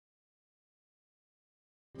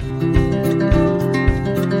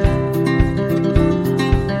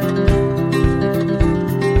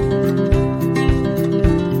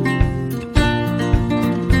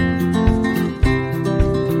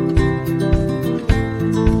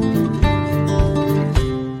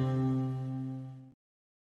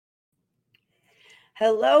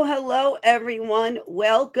Hello, hello, everyone.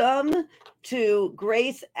 Welcome to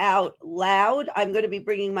Grace Out Loud. I'm going to be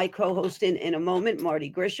bringing my co host in a moment,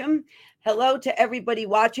 Marty Grisham. Hello to everybody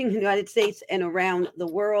watching in the United States and around the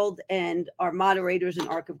world, and our moderators and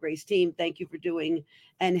Ark of Grace team. Thank you for doing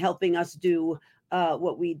and helping us do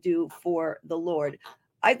what we do for the Lord.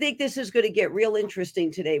 I think this is going to get real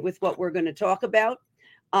interesting today with what we're going to talk about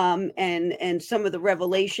and some of the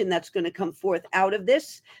revelation that's going to come forth out of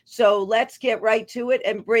this. So let's get right to it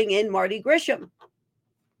and bring in Marty Grisham.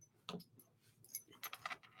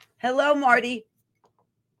 Hello, Marty.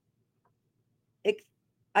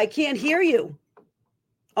 I can't hear you.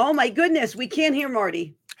 Oh my goodness, we can't hear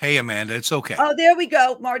Marty. Hey, Amanda, it's okay. Oh, there we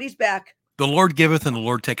go. Marty's back. The Lord giveth and the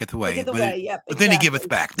Lord taketh away. Yep, but exactly. then he giveth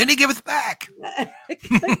back. Then he giveth back.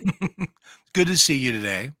 Good to see you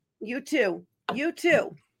today. You too. You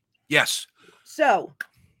too. Yes. So,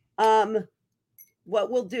 what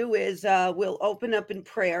we'll do is we'll open up in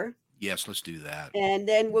prayer. Yes, let's do that. And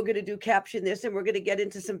then we're going to do caption this, and we're going to get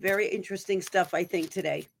into some very interesting stuff, I think,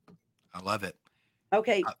 today. I love it.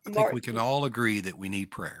 Okay. I think we can all agree that we need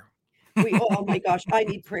prayer. Oh my gosh, I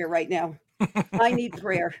need prayer right now. I need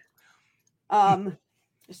prayer.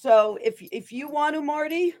 So if you want to,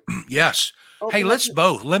 Marty. Yes. Hey, let's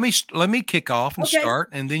both. Let me kick off and start,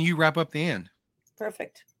 and then you wrap up the end.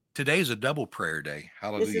 Perfect. Today's a double prayer day.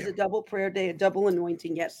 Hallelujah. This is a double prayer day, a double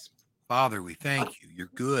anointing. Yes. Father, we thank you.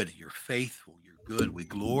 You're good. You're faithful. You're good. We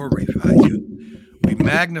glorify you. We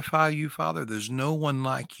magnify you, Father. There's no one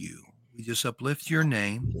like you. We just uplift your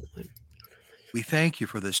name. We thank you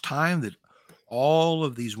for this time that all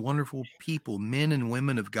of these wonderful people, men and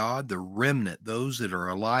women of God, the remnant, those that are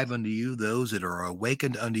alive unto you, those that are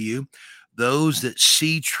awakened unto you, those that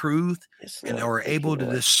see truth and are able to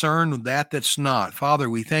discern that's not. Father,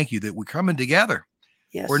 we thank you that we're coming together.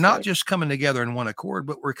 Yes, we're not just coming together in one accord,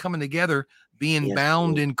 but we're coming together being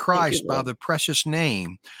bound in Christ by the precious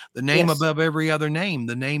name, the name above every other name,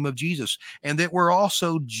 the name of Jesus, and that we're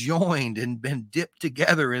also joined and been dipped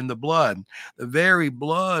together in the blood, the very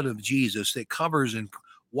blood of Jesus that covers and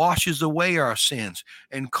washes away our sins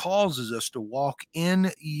and causes us to walk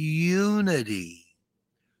in unity.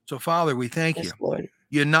 So, Father, we thank you. Lord.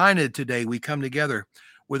 United today, we come together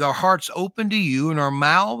with our hearts open to you and our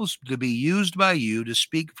mouths to be used by you to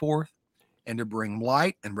speak forth and to bring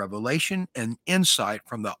light and revelation and insight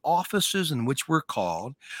from the offices in which we're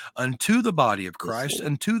called unto the body of Christ,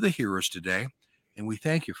 unto the hearers today. And we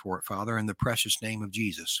thank you for it, Father, in the precious name of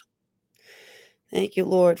Jesus. Thank you,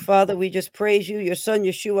 Lord. Father, we just praise you. Your son,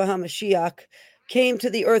 Yeshua HaMashiach, came to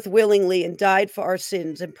the earth willingly and died for our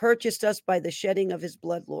sins and purchased us by the shedding of his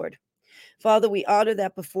blood, Lord. Father, we honor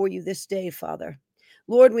that before you this day, Father.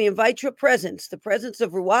 Lord, we invite your presence, the presence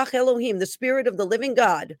of Ruach Elohim, the Spirit of the living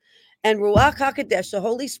God, and Ruach HaKodesh, the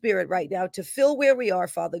Holy Spirit, right now, to fill where we are,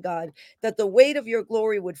 Father God, that the weight of your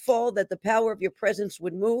glory would fall, that the power of your presence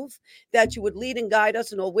would move, that you would lead and guide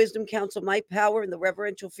us in all wisdom, counsel, might, power, and the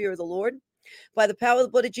reverential fear of the Lord. By the power of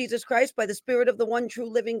the blood of Jesus Christ, by the Spirit of the one true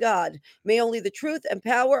living God, may only the truth and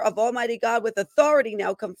power of Almighty God with authority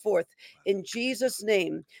now come forth in Jesus'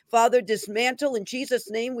 name. Father, dismantle in Jesus'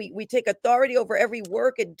 name. We take authority over every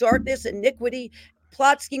work in darkness, iniquity,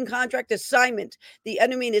 plot, scheme, contract, assignment the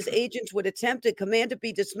enemy and his agents would attempt to command to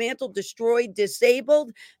be dismantled, destroyed,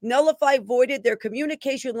 disabled, nullified, voided, their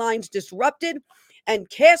communication lines disrupted, and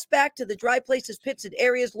cast back to the dry places, pits, and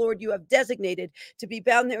areas, Lord, you have designated to be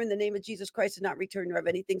bound there in the name of Jesus Christ and not return nor have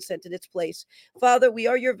anything sent in its place. Father, we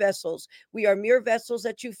are your vessels. We are mere vessels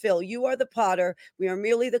that you fill. You are the potter. We are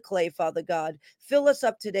merely the clay, Father God. Fill us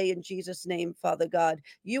up today in Jesus' name, Father God.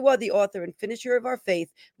 You are the author and finisher of our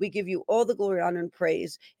faith. We give you all the glory, honor, and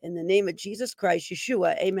praise. In the name of Jesus Christ,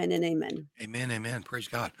 Yeshua, amen and amen. Amen, amen. Praise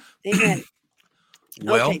God. Amen.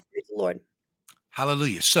 Well, okay, praise the Lord.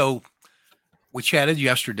 Hallelujah. So, we chatted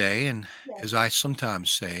yesterday, and as I sometimes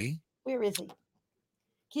say, where is he?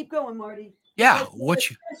 Keep going, Marty. Yeah, what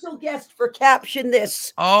you special guest for caption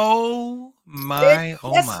this? Oh my,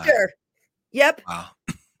 oh Esther. my. Yep. Wow.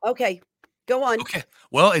 Okay, go on. Okay.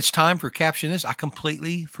 Well, it's time for caption this. I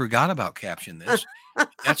completely forgot about caption this.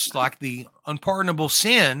 That's like the unpardonable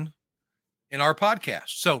sin in our podcast.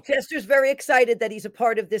 So Chester's very excited that he's a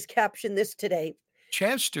part of this caption this today.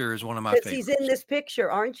 Chester is one of my favorites. He's in this picture,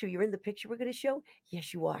 aren't you? You're in the picture we're going to show?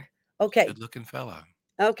 Yes, you are. Okay. Good-looking fella.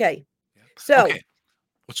 Okay. Yeah. So. Okay.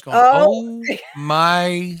 What's going on? Oh,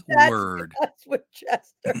 my word. That's with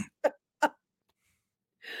Chester.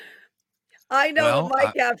 I know what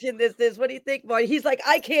my caption this is. What do you think, Marty? He's like,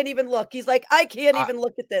 I can't even look. He's like, I can't even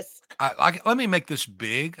look at this. Let me make this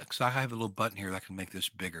big because I have a little button here that can make this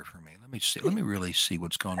bigger for me. Let me see. Let me really see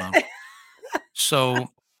what's going on. So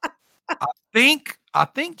I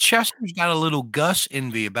think Chester's got a little Gus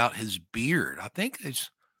envy about his beard. I think it's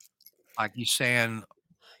like he's saying,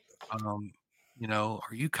 um,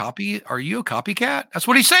 "Are you a copycat?" That's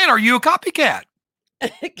what he's saying. "Are you a copycat?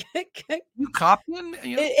 it, You copying?"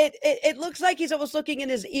 it looks like he's almost looking in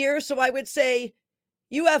his ear. So I would say,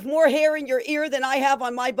 you have more hair in your ear than I have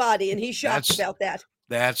on my body. And he's shocked That's about that.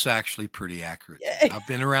 that's actually pretty accurate. I've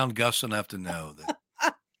been around Gus enough to know that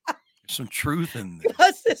there's some truth in there.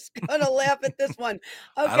 Gus is going to laugh at this one.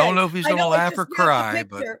 I don't Okay. know if he's I gonna know I laugh just or snapped a cry,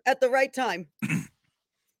 but picture at the right time.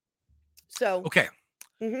 So, okay.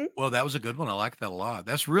 mhm. Well, that was a good one. I like that a lot.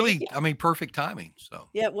 That's Thank really, you. I mean, perfect timing. So,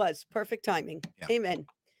 Yeah, it was perfect timing. yeah. Amen.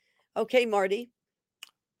 Okay, Marty.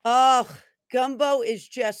 Oh, gumbo is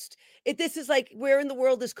just it. This is like, where in the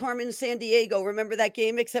world is Carmen Sandiego? Remember that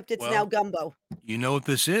game? Except it's now Well, gumbo. you know what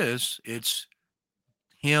this is? It's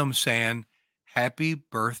him saying, "Happy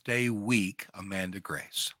birthday week, Amanda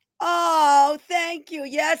Grace." Oh, thank you.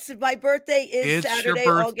 Yes, my birthday is It's your Saturday,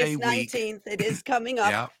 birthday August week. 19th. It is coming up.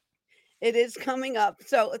 Yeah. It is coming up.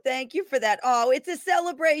 So thank you for that. Oh, it's a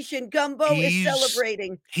celebration. Gumbo is He's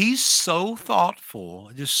celebrating. he's so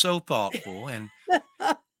thoughtful, just so thoughtful, and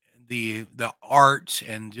the art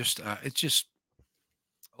and just it's just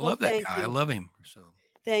I Well, love that thank guy. I you. love him. So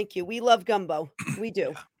Thank you. We love gumbo. We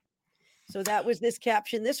do. yeah. So that was this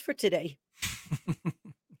caption, this for today.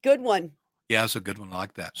 Good one. Yeah, it's a good one. I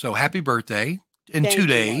like that. So happy birthday in Thank 2 you,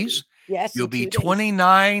 Marty. days. Yes, You'll in be 2 days.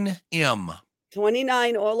 29M.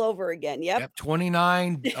 29 all over again. Yep. Yep,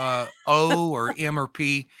 29 O or M or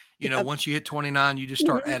P. Yep. Once you hit 29, you just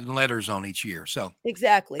start Mhm. adding letters on each year. So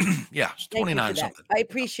Exactly. yeah, it's Thank you for 29 that. something. I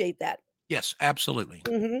appreciate that. Yes, absolutely.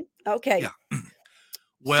 Okay. Yeah.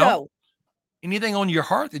 Well, So, anything on your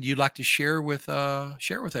heart that you'd like to share with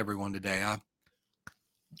everyone today?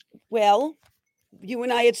 well, you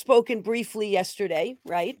and I had spoken briefly yesterday,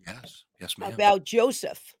 right? Yes. Yes, ma'am. About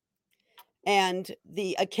Joseph and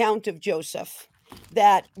the account of Joseph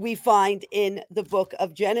that we find in the book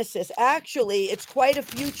of Genesis. Actually, it's quite a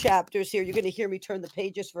few chapters here. You're going to hear me turn the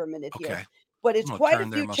pages for a minute here. Okay. But I'm it's gonna quite a turn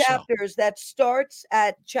there few myself. chapters that starts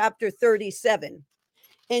at chapter 37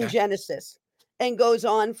 in Okay. Genesis and goes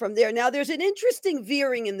on from there. Now, there's an interesting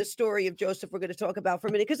veering in the story of Joseph we're going to talk about for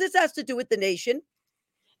a minute, because this has to do with the nation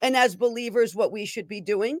and, as believers, what we should be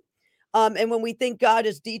doing. And when we think God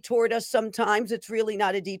has detoured us, sometimes it's really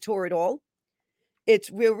not a detour at all.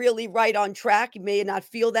 We're really right on track. You may not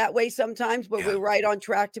feel that way sometimes, but Yeah. we're right on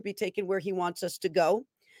track to be taken where he wants us to go.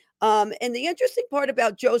 And the interesting part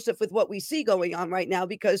about Joseph, with what we see going on right now,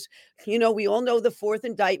 because we all know the fourth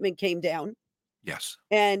indictment came down, Yes.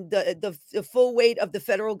 and the full weight of the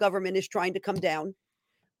federal government is trying to come down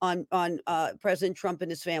on President Trump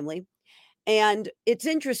and his family. And it's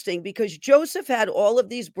interesting because Joseph had all of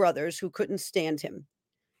these brothers who couldn't stand him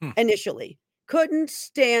Hmm. initially, couldn't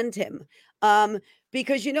stand him.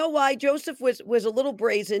 Because you know why? Joseph was a little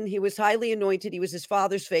brazen. He was highly anointed. He was his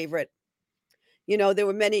father's favorite. There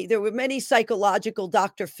were many psychological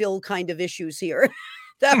Dr. Phil kind of issues here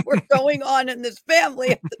that were going on in this family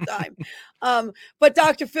at the time. But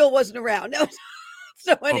Dr. Phil wasn't around.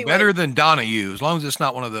 So Well, anyway. better than Donahue, as long as it's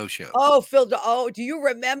not one of those shows. Oh, Phil. Oh, do you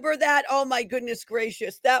remember that? Oh my goodness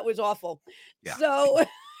gracious. That was awful. Yeah.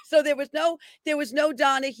 So there was no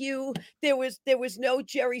Donahue. There was no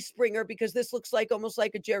Jerry Springer, because this looks like almost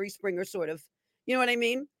like a Jerry Springer sort of, you know what I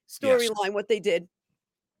mean? Yes. Storyline, what they did.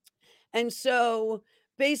 And so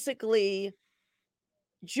basically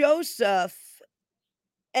Joseph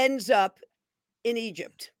ends up in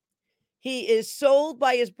Egypt. He is sold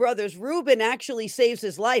by his brothers. Reuben actually saves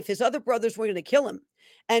his life. His other brothers were going to kill him.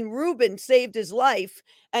 And Reuben saved his life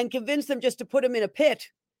and convinced them just to put him in a pit.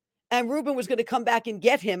 And Reuben was going to come back and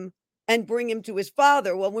get him and bring him to his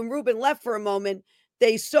father. Well, when Reuben left for a moment,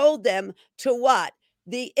 they sold them to what?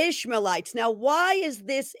 The Ishmaelites. Now, why is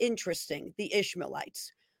this interesting? The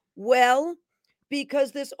Ishmaelites. Well,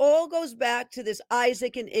 because this all goes back to this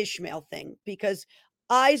Isaac and Ishmael thing. Because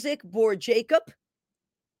Isaac bore Jacob,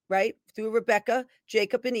 right? Through Rebekah,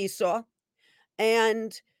 Jacob and Esau.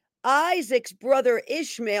 And Isaac's brother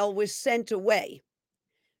Ishmael was sent away.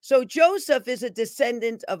 So Joseph is a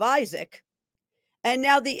descendant of Isaac. And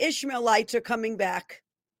now the Ishmaelites are coming back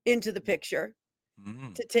into the picture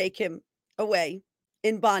to take him away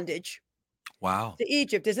in bondage Wow. to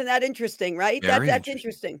Egypt. Isn't that interesting, right? Very That's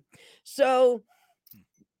interesting. So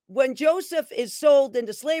when Joseph is sold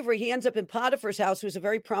into slavery, he ends up in Potiphar's house, who's a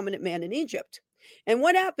very prominent man in Egypt. And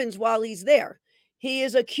what happens while he's there? He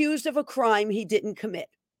is accused of a crime he didn't commit.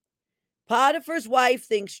 Potiphar's wife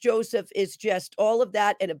thinks Joseph is just all of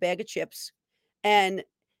that and a bag of chips. And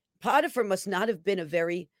Potiphar must not have been a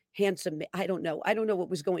very handsome. I don't know. I don't know what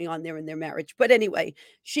was going on there in their marriage. But anyway,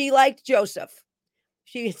 she liked Joseph.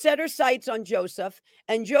 She set her sights on Joseph,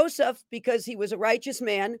 and Joseph, because he was a righteous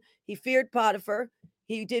man, he feared Potiphar,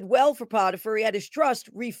 he did well for Potiphar, he had his trust,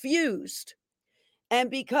 refused. And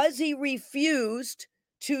because he refused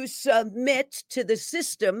to submit to the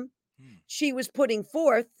system she was putting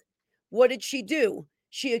forth, what did she do?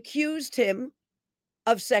 She accused him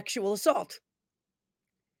of sexual assault.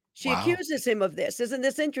 She Wow. accuses him of this. Isn't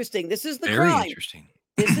this interesting? This is the Very crime. interesting.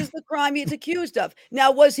 This is the crime he's accused of.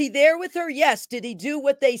 Now, was he there with her? Yes. Did he do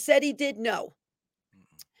what they said he did? No.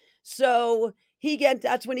 So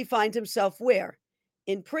that's when he finds himself where?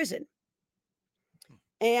 In prison.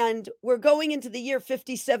 And we're going into the year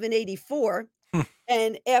 5784.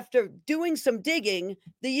 And after doing some digging,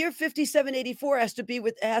 the year 5784 has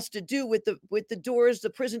to do with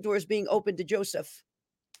the prison doors being opened to Joseph.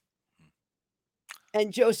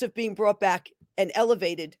 And Joseph being brought back and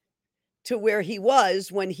elevated to where he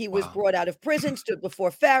was when he was brought out of prison, stood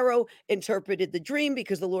before Pharaoh, interpreted the dream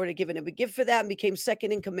because the Lord had given him a gift for that, and became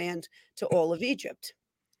second in command to all of Egypt.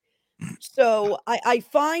 So I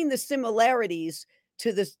find the similarities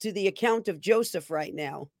to the account of Joseph right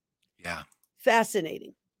now. Yeah.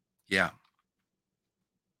 Fascinating. Yeah.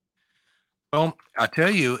 Well, I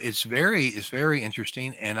tell you, it's very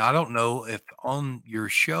interesting, and I don't know if on your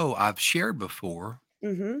show I've shared before,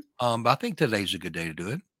 but I think today's a good day to do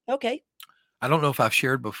it. Okay. I don't know if I've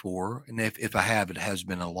shared before, and if I have, it has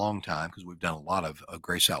been a long time because we've done a lot of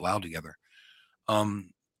Grace Out Loud together.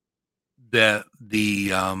 The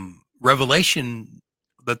revelation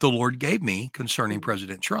that the Lord gave me concerning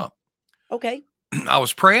President Trump. Okay. I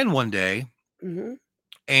was praying one day,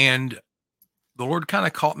 and the Lord kind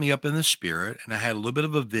of caught me up in the spirit, and I had a little bit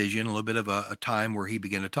of a vision, a little bit of a time where he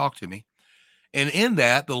began to talk to me. And in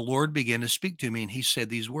that, the Lord began to speak to me, and he said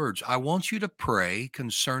these words: I want you to pray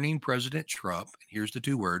concerning President Trump. Here's the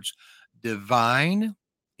two words: divine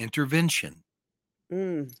intervention.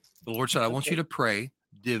 The Lord said, I want you to pray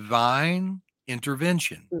divine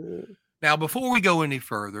intervention. Now, before we go any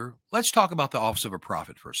further, let's talk about the office of a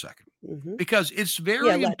prophet for a second, because it's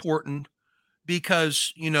very important.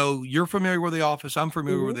 Because, you're familiar with the office. I'm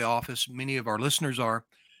familiar with the office. Many of our listeners are.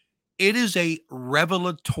 It is a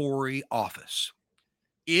revelatory office.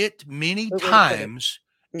 It many times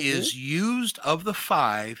is used of the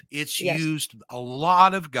five. It's used a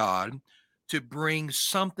lot of God to bring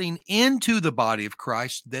something into the body of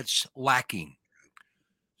Christ that's lacking.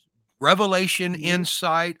 Revelation,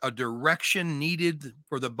 insight, a direction needed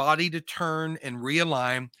for the body to turn and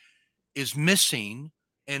realign is missing.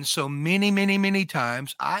 And so many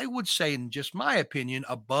times, I would say, in just my opinion,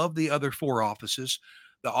 above the other four offices,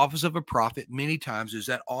 the office of a prophet many times is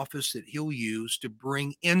that office that he'll use to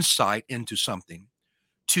bring insight into something,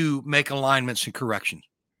 to make alignments and corrections.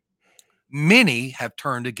 Many have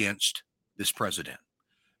turned against this president.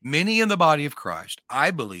 Many in the body of Christ,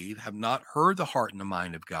 I believe, have not heard the heart and the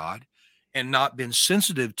mind of God, and not been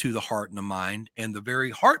sensitive to the heart and the mind and the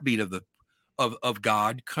very heartbeat of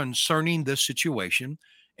God concerning this situation.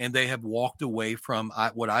 And they have walked away from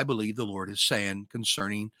what I believe the Lord is saying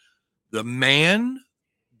concerning the man,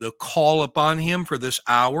 the call upon him for this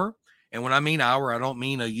hour. And when I mean hour, I don't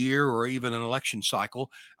mean a year or even an election cycle.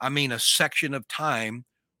 I mean a section of time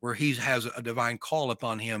where he has a divine call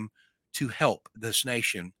upon him to help this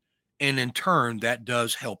nation. And in turn, that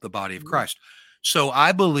does help the body of Christ. So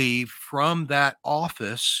I believe from that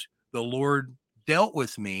office, the Lord dealt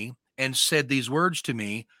with me and said these words to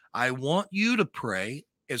me: I want you to pray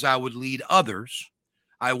as I would lead others.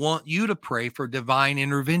 I want you to pray for divine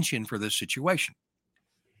intervention for this situation.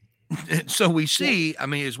 So we see,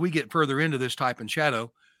 as we get further into this type and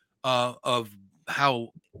shadow of how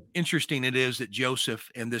interesting it is that Joseph,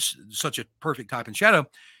 and this such a perfect type and shadow,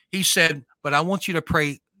 he said, but I want you to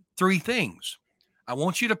pray three things. I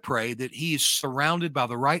want you to pray that he is surrounded by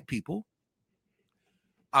the right people.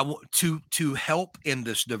 I want to help in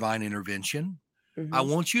this divine intervention. I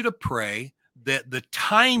want you to pray that the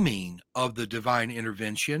timing of the divine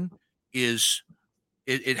intervention is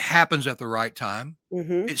it happens at the right time.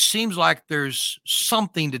 It seems like there's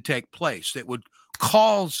something to take place that would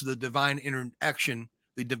cause the divine interaction,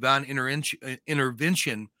 the divine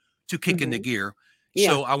intervention to kick into gear.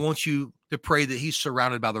 So I want you to pray that he's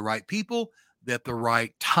surrounded by the right people, that the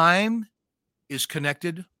right time is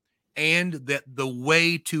connected, and that the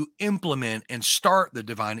way to implement and start the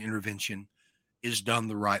divine intervention is done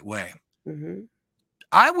the right way.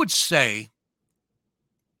 I would say,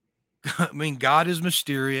 God is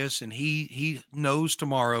mysterious and he knows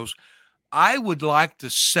tomorrows. I would like to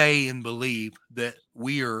say and believe that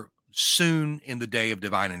we are soon in the day of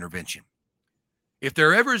divine intervention. if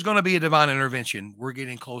there ever is going to be a divine intervention, we're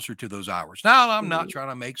getting closer to those hours. Now, I'm not Mhm. trying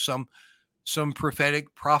to make some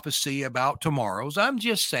prophetic prophecy about tomorrow's. I'm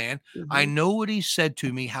just saying I Mhm. know what he said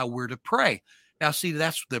to me, how we're to pray. Now, see,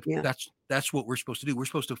 Yeah. that's what we're supposed to do. We're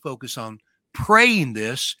supposed to focus on praying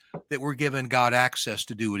this, that we're giving God access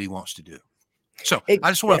to do what he wants to do. So I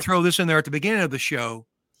just want to Yes. throw this in there at the beginning of the show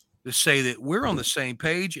to say that we're on the same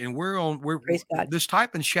page, and we're Praise God. this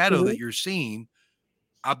type and shadow Mhm. that you're seeing.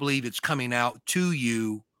 I believe it's coming out to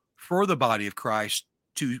you for the body of Christ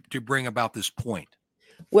to bring about this point.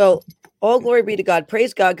 Well, all glory be to God.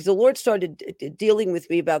 Praise God, because the Lord started dealing with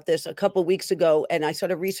me about this a couple weeks ago, and I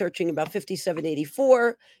started researching about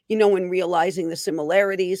 5784, and realizing the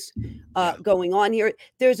similarities Yeah. going on here.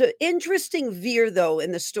 There's an interesting veer, though,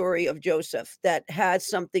 in the story of Joseph that has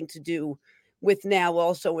something to do with now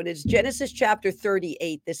also, and it's Genesis chapter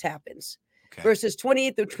 38. This happens, Okay. verses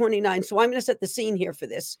 28 through 29. So I'm going to set the scene here for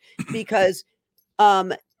this because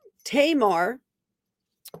um, Tamar,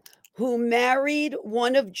 who married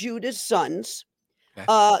one of Judah's sons. Okay.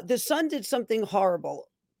 The son did something horrible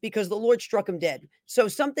because the Lord struck him dead. So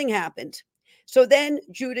something happened. So then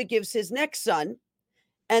Judah gives his next son,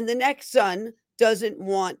 and the next son doesn't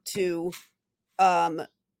want to um,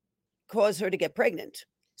 cause her to get pregnant.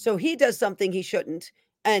 So he does something he shouldn't,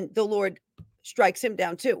 and the Lord strikes him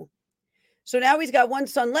down too. So now he's got one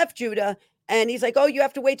son left, Judah, and he's like, "Oh, you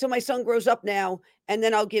have to wait till my son grows up now, and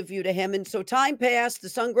then I'll give you to him." And so time passed. The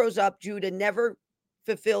son grows up. Judah never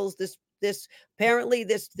fulfills this apparently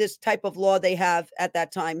this type of law they have at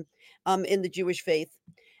that time in the Jewish faith,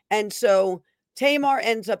 and so Tamar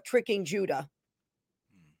ends up tricking Judah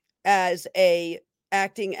as a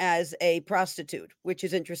acting as a prostitute, which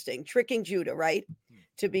is interesting, tricking Judah, right,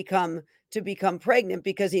 to become pregnant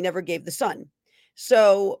because he never gave the son.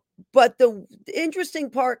 So, but the interesting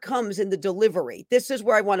part comes in the delivery. This is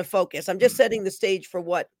where I want to focus. I'm just setting the stage for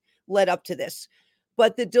what led up to this.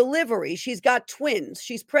 But the delivery, she's got twins.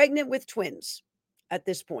 She's pregnant with twins at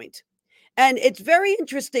this point. And it's very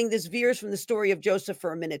interesting. This veers from the story of Joseph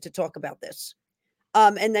for a minute to talk about this,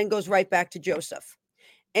 and then goes right back to Joseph.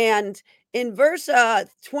 And in verse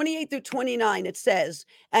 28 through 29, it says,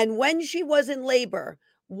 "And when she was in labor,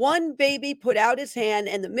 one baby put out his hand,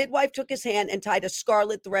 and the midwife took his hand and tied a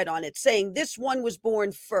scarlet thread on it, saying, 'This one was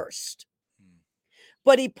born first.'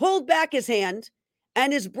 But he pulled back his hand,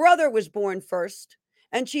 and his brother was born first.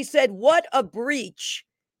 And she said, 'What a breach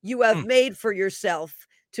you have made for yourself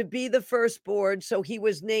to be the firstborn.' So he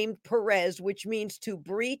was named Perez, which means to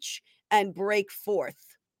breach and break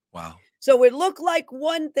forth." Wow. So it looked like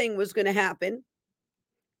one thing was going to happen,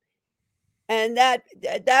 and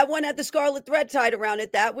that one had the scarlet thread tied around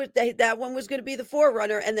it. That one was going to be the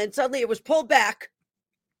forerunner, and then suddenly it was pulled back,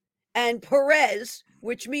 and Perez,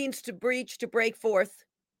 which means to breach, to break forth,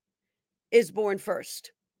 is born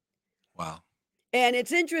first. Wow. And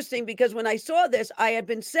it's interesting because when I saw this, I had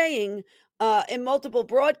been saying in multiple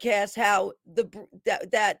broadcasts how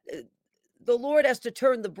the Lord has to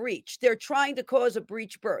turn the breach. They're trying to cause a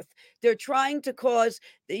breech birth. They're trying to cause,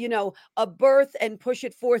 a birth and push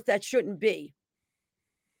it forth that shouldn't be.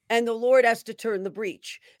 And the Lord has to turn the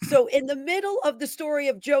breach. So in the middle of the story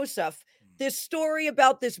of Joseph, this story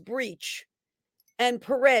about this breach and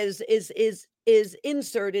Perez is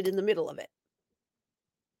inserted in the middle of it.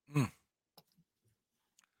 Mm.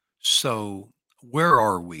 So where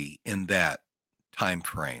are we in that time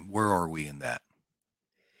frame? Where are we in that?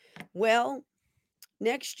 Well,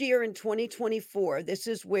 next year in 2024, this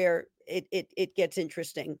is where it gets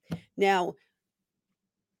interesting. Now,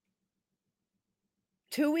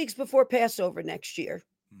 2 weeks before Passover next year,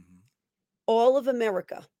 Mhm. all of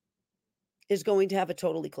America is going to have a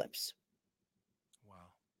total eclipse.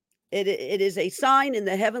 Wow. It is a sign in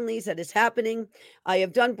the heavenlies that is happening. I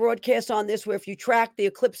have done broadcasts on this where if you track the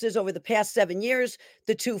eclipses over the past 7 years,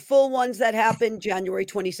 the two full ones that happened, January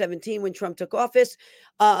 2017 when Trump took office,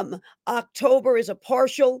 October is a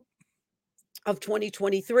partial of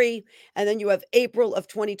 2023, and then you have April of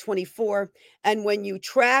 2024. And when you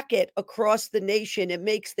track it across the nation, it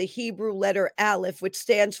makes the Hebrew letter Aleph, which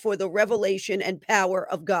stands for the revelation and power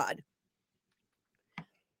of God.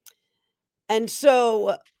 And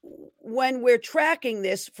so when we're tracking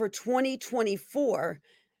this for 2024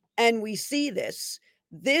 and we see this,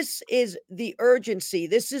 this is the urgency.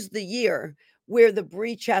 This is the year where the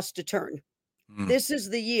breach has to turn. Mm. This is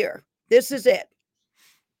the year. This is it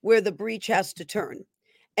where the breach has to turn.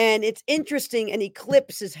 And it's interesting, an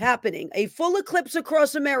eclipse is happening, a full eclipse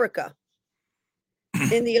across America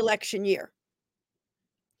in the election year.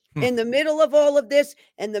 In the middle of all of this,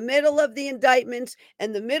 in the middle of the indictments,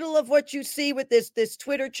 in the middle of what you see with this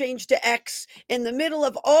Twitter change to X, in the middle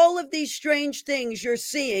of all of these strange things you're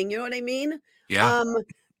seeing, you know what I mean? Yeah.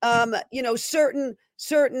 Certain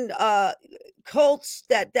cults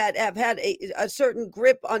that have had a certain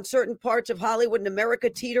grip on certain parts of Hollywood and America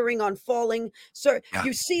teetering on falling. So Yeah.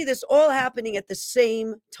 you see this all happening at the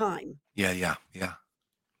same time. Yeah. Yeah. Yeah.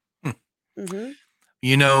 Mm-hmm.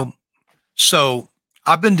 You know, so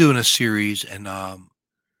I've been doing a series and,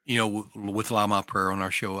 with Lama Prayer on our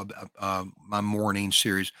show, my morning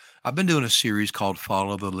series, I've been doing a series called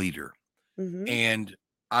Follow the Leader. Mm-hmm. And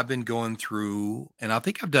I've been going through, and I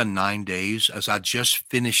think I've done 9 days as I just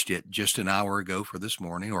finished it just an hour ago for this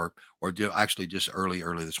morning, actually just early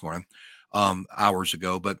this morning, hours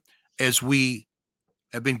ago. But as we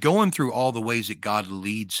have been going through all the ways that God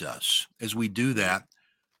leads us, as we do that,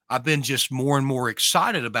 I've been just more and more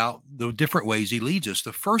excited about the different ways he leads us.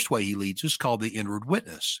 The first way he leads us is called the inward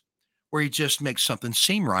witness, where he just makes something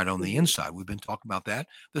seem right on the Mm-hmm. inside. We've been talking about that.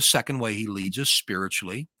 The second way he leads us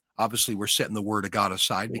spiritually. Obviously, we're setting the word of God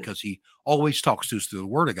aside Yeah. because he always talks to us through the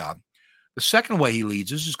word of God. The second way he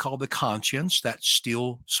leads us is called the conscience, that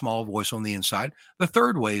still small voice on the inside. The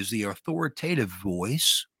third way is the authoritative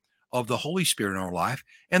voice of the Holy Spirit in our life.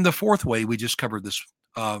 And the fourth way, we just covered this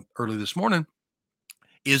early this morning,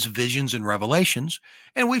 is visions and revelations.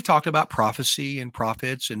 And we've talked about prophecy and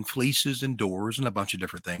prophets and fleeces and doors and a bunch of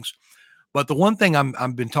different things. But the one thing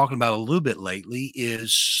I've been talking about a little bit lately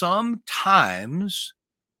is sometimes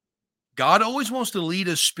God always wants to lead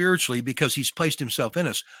us spiritually because he's placed himself in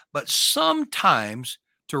us. But sometimes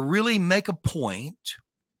to really make a point,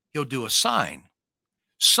 he'll do a sign.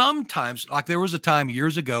 Sometimes, like there was a time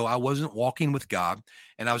years ago, I wasn't walking with God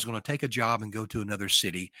and I was going to take a job and go to another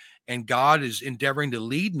city. And God is endeavoring to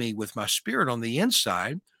lead me with my spirit on the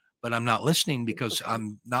inside, but I'm not listening because Okay.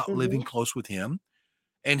 I'm not living Mm-hmm. close with him.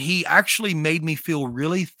 And he actually made me feel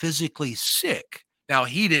really physically sick. Now,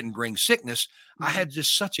 he didn't bring sickness. I Mm-hmm. had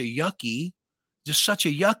just such a yucky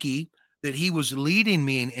that he was leading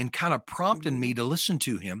me and kind of prompting me to listen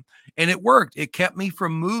to him. And it worked. It kept me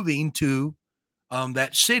from moving to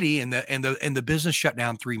that city, and the business shut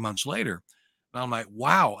down 3 months later. And I'm like,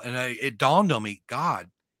 wow. And it dawned on me, God,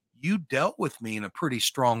 you dealt with me in a pretty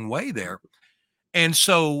strong way there. And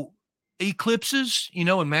so eclipses, in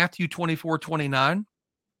Matthew 24:29.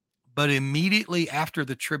 But immediately after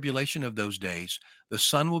the tribulation of those days, the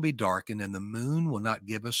sun will be darkened and the moon will not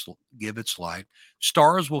give its light.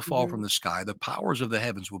 Stars will fall from Mm-hmm. the sky. The powers of the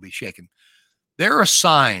heavens will be shaken. There are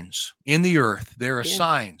signs in the earth. There are Yeah.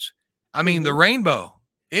 signs. I mean, the Mm-hmm. rainbow,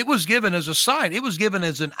 it was given as a sign. It was given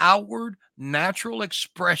as an outward natural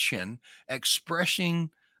expression,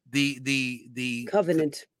 expressing the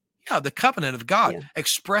Covenant. yeah, the covenant of God, Yeah.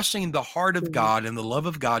 expressing the heart of Mm-hmm. God and the love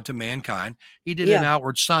of God to mankind. He did an Yeah.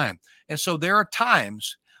 outward sign. And so there are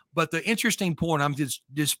times, but the interesting point I'm just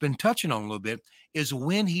been touching on a little bit is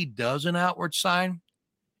when he does an outward sign,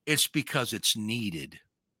 it's because it's needed.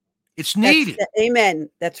 It's needed Amen.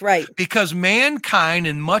 That's right. because mankind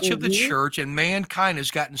and much of the Mm-hmm. church and mankind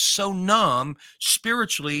has gotten so numb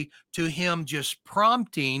spiritually to him just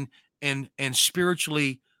prompting and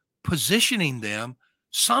spiritually positioning them.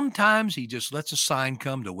 Sometimes he just lets a sign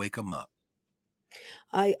come to wake them up.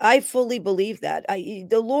 I fully believe that.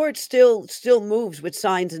 The Lord still moves with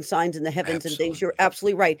signs in the heavens and things. You're Absolutely.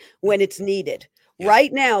 absolutely right when it's needed. Yeah.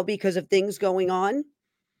 Right now, because of things going on,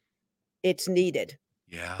 it's needed.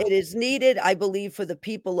 Yeah. It is needed, I believe, for the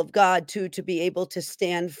people of God to be able to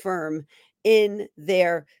stand firm in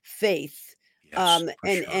their faith, Yes, for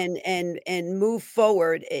sure. and move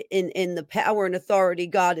forward in the power and authority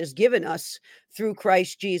God has given us through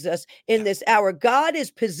Christ Jesus in Yeah. this hour. God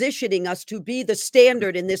is positioning us to be the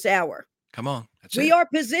standard in this hour. Come on. That's We it. are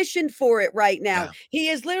positioned for it right now. Yeah. He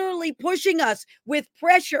is literally pushing us with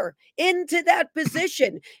pressure into that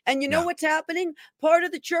position. And you know Yeah. what's happening? Part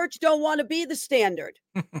of the church don't want to be the standard.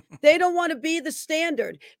 They don't want to be the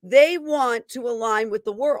standard. They want to align with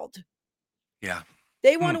the world. Yeah.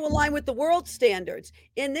 They want Hmm. to align with the world standards.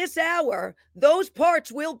 In this hour, those parts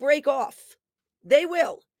will break off. They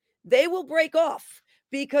will. They will break off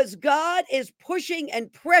because God is pushing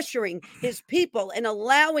and pressuring his people and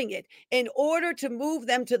allowing it in order to move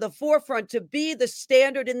them to the forefront, to be the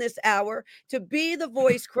standard in this hour, to be the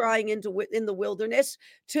voice crying in the wilderness,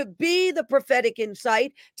 to be the prophetic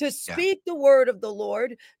insight, to Yeah. speak the word of the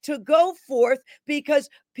Lord, to go forth because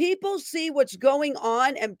people see what's going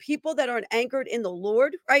on, and people that aren't anchored in the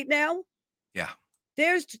Lord right now, Yeah.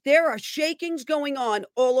 there are shakings going on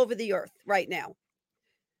all over the earth right now.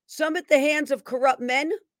 Some at the hands of corrupt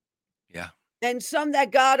men, Yeah. and some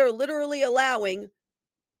that God are literally allowing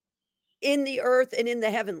in the earth and in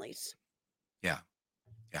the heavenlies. Yeah.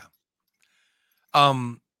 Yeah.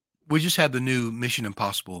 We just had the new Mission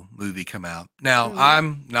Impossible movie come out. Now, Mhm.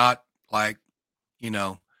 I'm not like,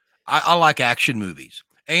 I like action movies.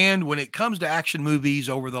 And when it comes to action movies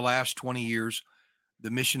over the last 20 years, the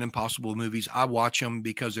Mission Impossible movies, I watch them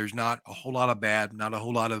because there's not a whole lot of bad, not a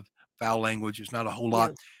whole lot of foul language. It's not a whole Yeah.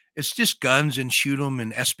 lot. It's just guns and shoot them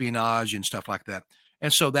and espionage and stuff like that.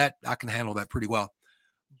 And so that I can handle that pretty well.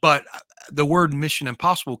 But the word Mission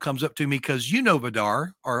Impossible comes up to me because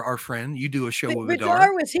Vidar, our friend, you do a show with Vidar.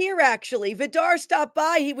 Vidar was here, actually. Vidar stopped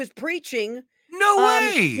by. He was preaching No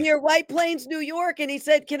way. near White Plains, New York, and he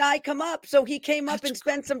said, "Can I come up?" So he came up That's and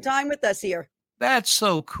spent some time with us here. That's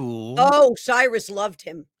so cool. Oh, Cyrus loved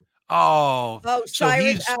him. Oh, Oh, so Cyrus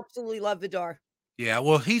he's absolutely loved Vidar. yeah,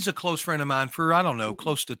 well, he's a close friend of mine for, I don't know,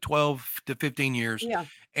 close to 12 to 15 years. Yeah,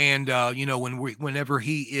 And whenever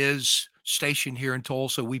he is stationed here in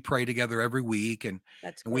Tulsa, we pray together every week and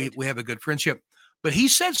that's we great. we have a good friendship. But he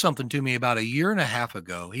said something to me about a year and a half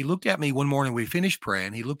ago. He looked at me one morning, we finished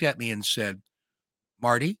praying. He looked at me and said,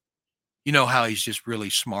 "Marty," you know how he's just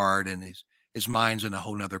really smart and his mind's in a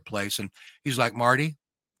whole nother place. And he's like, "Marty,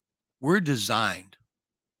 we're designed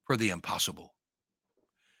for the impossible.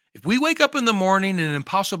 If we wake up in the morning and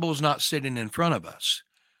impossible is not sitting in front of us,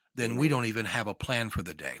 then we Amen. don't even have a plan for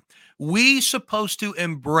the day. We supposed to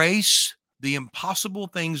embrace the impossible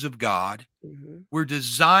things of God. Mhm. We're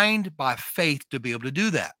designed by faith to be able to do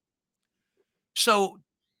that. So,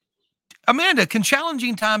 Amanda, can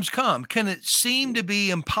challenging times come? Can it seem to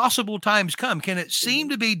be impossible times come? Can it seem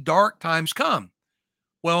Mhm. to be dark times come?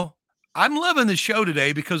 Well, I'm loving the show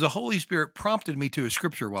today because the Holy Spirit prompted me to a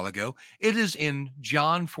scripture a while ago. It is in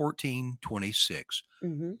John 14:26.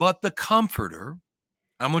 Mhm. But the Comforter,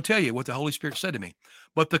 I'm going to tell you what the Holy Spirit said to me.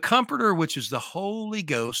 But the Comforter, which is the Holy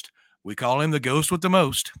Ghost, we call him the Ghost with the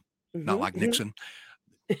most, not Mhm. like Mhm. Nixon.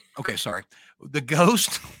 Okay, sorry. The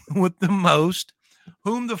Ghost with the most,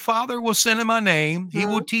 whom the Father will send in my name. He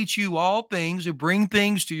will Uh-huh. teach you all things and bring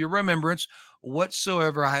things to your remembrance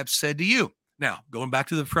whatsoever I have said to you. Now, going back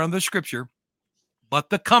to the front of the scripture, but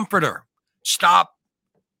the Comforter, stop.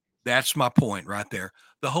 That's my point right there.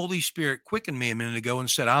 The Holy Spirit quickened me a minute ago and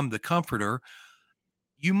said, I'm the Comforter.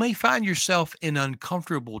 You may find yourself in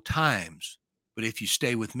uncomfortable times, but if you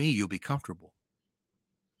stay with me, you'll be comfortable.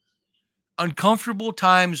 Uncomfortable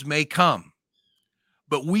times may come,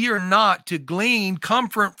 but we are not to glean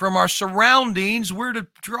comfort from our surroundings. We're to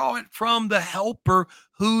draw it from the helper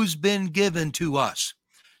who's been given to us.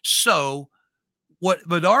 So, what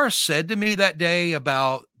Vidar said to me that day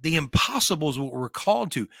about the impossible is what we're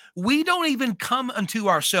called to. We don't even come unto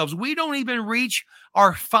ourselves. We don't even reach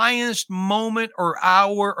our finest moment or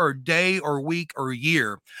hour or day or week or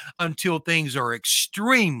year until things are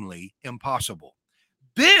extremely impossible.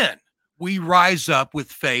 Then we rise up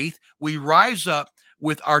with faith. We rise up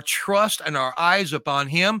with our trust and our eyes upon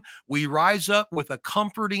him. We rise up with a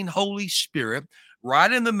comforting Holy Spirit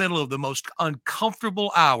right in the middle of the most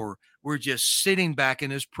uncomfortable hour. We're just sitting back in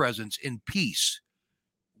his presence in peace.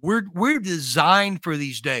 We're designed for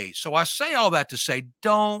these days. So I say all that to say,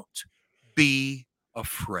 don't be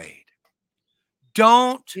afraid.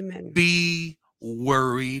 Don't Amen. be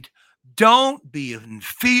worried. Don't be in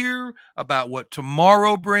fear about what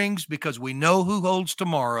tomorrow brings because we know who holds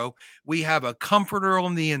tomorrow. We have a comforter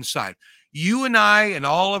on the inside. You and I and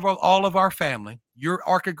all of our family, your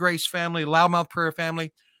Ark of Grace family, Loudmouth Prayer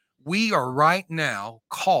family, we are right now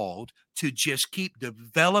called to just keep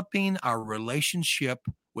developing our relationship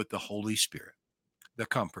with the Holy Spirit, the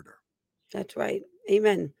comforter. That's right.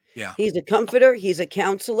 Amen. Yeah. He's a comforter, he's a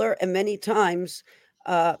counselor, and many times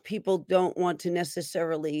people don't want to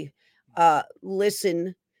necessarily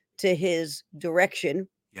listen to his direction.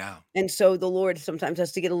 Yeah. And so the Lord sometimes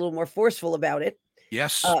has to get a little more forceful about it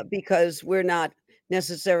Yes. because we're not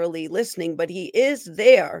necessarily listening, but he is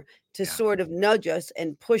there to Yeah. sort of nudge us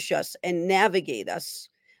and push us and navigate us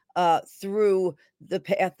through the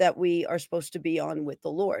path that we are supposed to be on with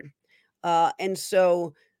the Lord. And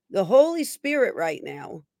so the Holy Spirit right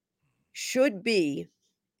now should be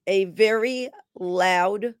a very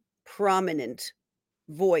loud, prominent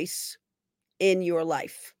voice in your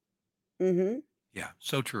life. Hmm. Yeah.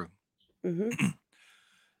 So true. Hmm.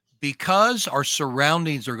 Because our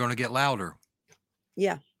surroundings are going to get louder.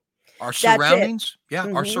 Yeah, Our that's it. surroundings, yeah,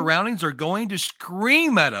 our Hmm. surroundings are going to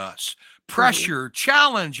scream at us. Hmm. Pressure,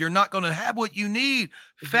 challenge, you're not going to have what you need.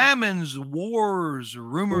 Hmm. Famines, wars,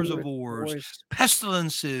 rumors of Rumors, wars, wars.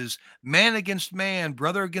 pestilences, man against man,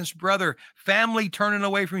 brother against brother, family turning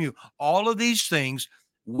away from you. All of these things,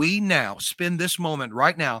 we now spend this moment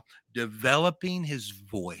right now developing his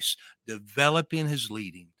voice, developing his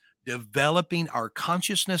leading, developing our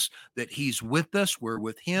consciousness that he's with us. We're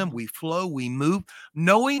with him. We flow, we move,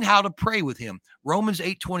 knowing how to pray with him. Romans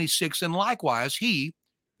 8:26. And likewise, he,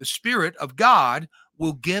 the Spirit of God,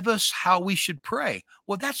 will give us how we should pray.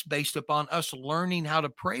 Well, that's based upon us learning how to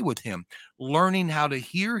pray with him, learning how to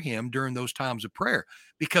hear him during those times of prayer,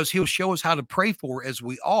 because he'll show us how to pray for as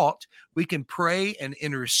we ought. We can pray and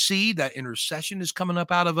intercede. That intercession is coming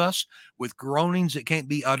up out of us with groanings that can't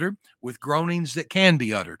be uttered, with groanings that can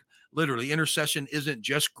be uttered. Literally, intercession isn't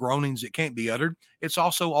just groanings that can't be uttered. It's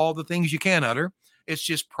also all the things you can utter. It's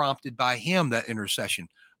just prompted by him, that intercession.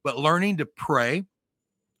 But learning to pray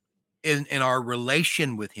in our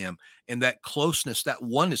relation with him and that closeness, that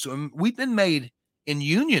oneness. We've been made in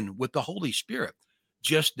union with the Holy Spirit.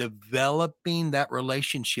 Just developing that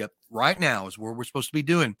relationship right now is where we're supposed to be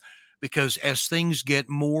doing, because as things get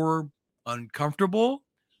more uncomfortable,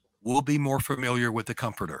 we'll be more familiar with the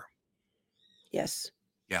Comforter. Yes.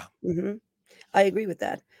 Yeah. Hmm. I agree with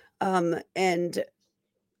that. And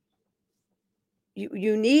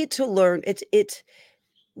you need to learn. It's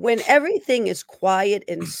when everything is quiet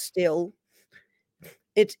and still,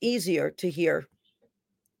 it's easier to hear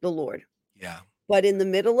the Lord. Yeah. But in the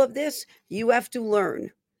middle of this, you have to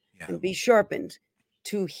learn Yeah. and be sharpened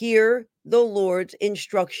to hear the Lord's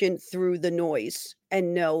instruction through the noise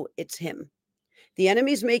and know it's him. The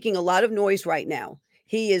enemy's making a lot of noise right now.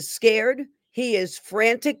 He is scared. He is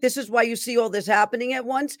frantic. This is why you see all this happening at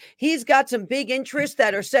once. He's got some big interests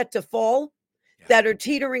that are set to fall, Yeah. that are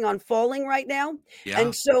teetering on falling right now. Yeah.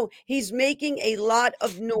 And so he's making a lot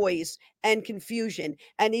of noise and confusion.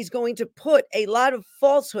 And he's going to put a lot of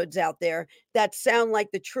falsehoods out there that sound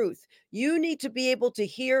like the truth. You need to be able to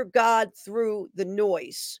hear God through the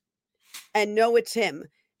noise and know it's him,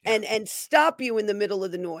 Yeah. and stop you in the middle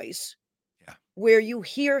of the noise Yeah. where you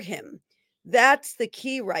hear him. That's the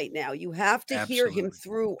key right now. You have to hear him Absolutely.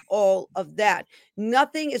 through all of that.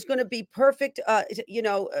 Nothing is going to be perfect,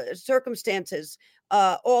 circumstances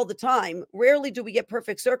all the time. Rarely do we get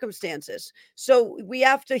perfect circumstances. So we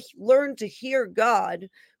have to learn to hear God,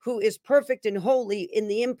 who is perfect and holy, in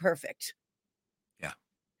the imperfect. Yeah.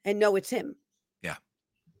 And know it's him. Yeah.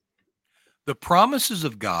 The promises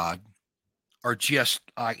of God are just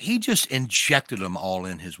he just injected them all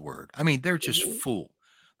in his word. I mean, they're just Mhm. full.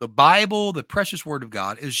 The Bible, the precious word of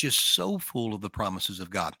God, is just so full of the promises of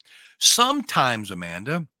God. Sometimes,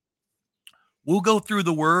 Amanda, we'll go through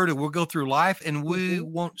the word and we'll go through life and we Mhm.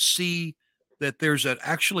 won't see that there's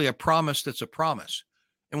actually a promise that's a promise.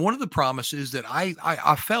 And one of the promises that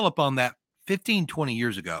I fell upon that 15, 20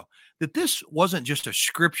 years ago, that this wasn't just a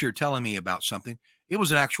scripture telling me about something. It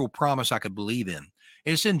was an actual promise I could believe in.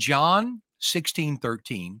 And it's in John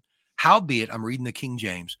 16:13. Howbeit, I'm reading the King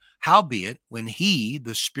James, howbeit, when he,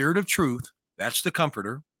 the Spirit of truth, that's the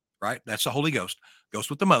comforter, right? That's the Holy Ghost, goes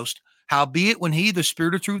with the most. Howbeit, when he, the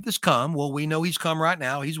Spirit of truth, is come, well, we know he's come right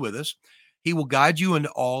now. He's with us. He will guide you into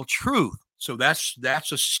all truth. So that's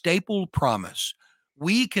a staple promise.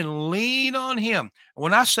 We can lean on him.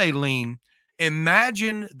 When I say lean,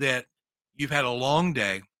 imagine that you've had a long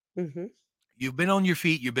day. Mhm. You've been on your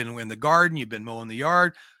feet. You've been in the garden. You've been mowing the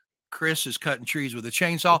yard. Chris is cutting trees with a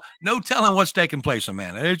chainsaw. No telling what's taking place,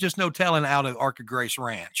 Amanda. There's just no telling out of Ark of Grace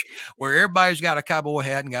Ranch, where everybody's got a cowboy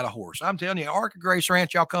hat and got a horse. I'm telling you, Ark of Grace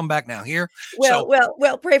Ranch, y'all come back now here. Well, So well,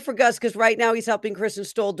 well, pray for Gus, because right now he's helping Chris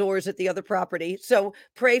install doors at the other property. So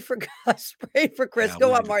pray for Gus. Pray for Chris. yeah, Go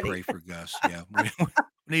we on, need to Marty. pray for Gus. Yeah, we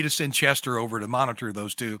need to send Chester over to monitor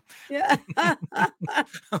those two. Yeah.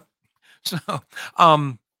 So,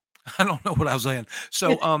 um, I don't know what I was saying.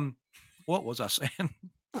 So, what was I saying?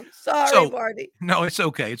 I'm sorry, So, Marty. no, it's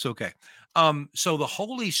okay. It's okay. So the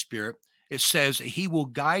Holy Spirit, it says he will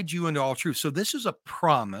guide you into all truth. So this is a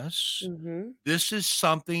promise. Mhm. This is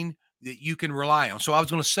something that you can rely on. So I was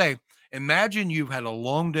going to say, imagine you've had a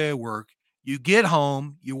long day of work. You get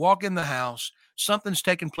home, you walk in the house, something's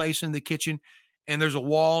taking place in the kitchen, and there's a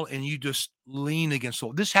wall, and you just lean against the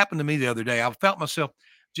wall. This happened to me the other day. I felt myself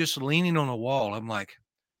just leaning on a wall. I'm like,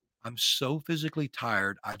 I'm so physically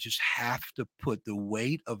tired. I just have to put the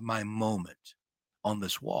weight of my moment on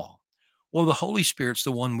this wall. Well, the Holy Spirit's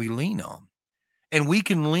the one we lean on. And we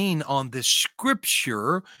can lean on this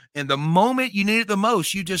scripture. And the moment you need it the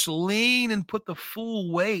most, you just lean and put the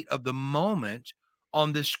full weight of the moment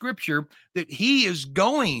on this scripture that he is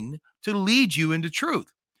going to lead you into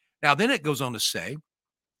truth. Now, then it goes on to say,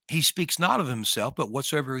 he speaks not of himself, but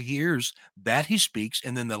whatsoever he hears, that he speaks.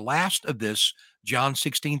 And then the last of this, John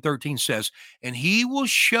 16:13 says, and he will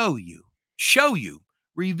show you,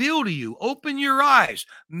 reveal to you, open your eyes,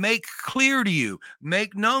 make clear to you,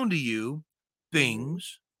 make known to you Mhm.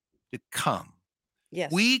 things to come.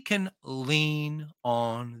 Yes. We can lean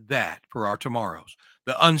on that for our tomorrows.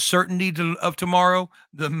 The uncertainty of tomorrow,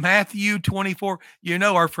 the Matthew 24,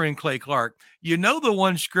 our friend Clay Clark, the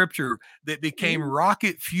one scripture that became Mhm.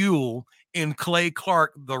 rocket fuel in Clay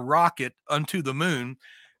Clark, the rocket unto the moon.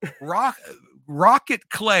 Rock, rocket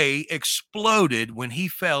Clay exploded when he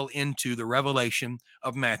fell into the revelation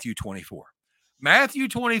of Matthew 24. Matthew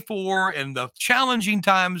 24 and the challenging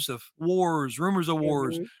times of wars, rumors of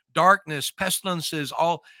wars, Mhm. darkness, pestilences,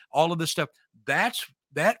 all of this stuff.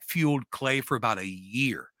 That fueled Clay for about a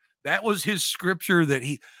year. That was his scripture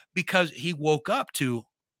because he woke up to,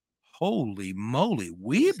 holy moly,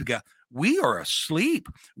 we are asleep.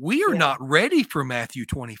 We are Yeah. not ready for Matthew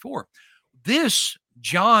 24. This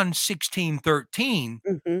John 16:13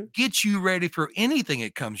 Mhm. gets you ready for anything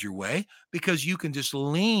that comes your way, because you can just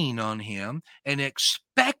lean on him and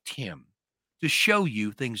expect him to show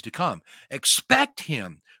you things to come. Expect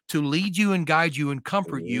him to lead you and guide you and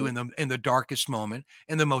comfort you Mhm. in the darkest moment,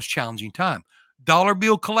 in the most challenging time. Dollar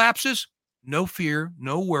bill collapses, no fear,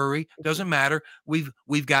 no worry, Mhm. doesn't matter.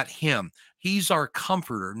 We've got him. He's our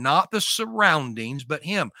comforter, not the surroundings, but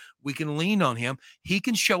him. We can lean on him. He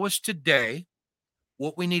can show us today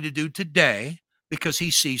what we need to do today, because he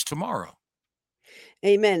sees tomorrow.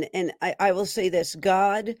 Amen. And I will say this: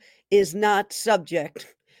 God is not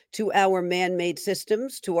subject to our man made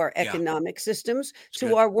systems, to our Yeah, economic systems, it's to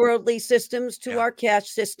good. our worldly systems, to Yeah. our cash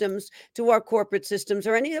systems, to our corporate systems,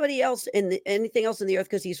 or anybody else anything else in the earth,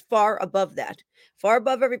 because he's far above that, far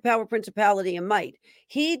above every power, principality, and might.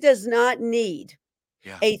 He does not need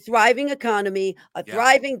Yeah. a thriving economy, a Yeah.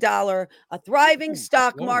 thriving dollar, a thriving Ooh,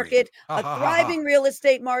 stock glory. market, Ha a ha ha ha. thriving real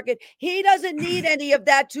estate market. He doesn't need any of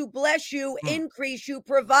that to bless you, Mm, increase you,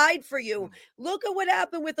 provide for you. mm. Look at what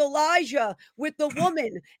happened with Elijah, with the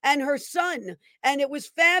woman and her son. And it was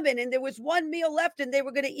famine, and there was one meal left, and they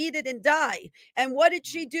were going to eat it and die. And what did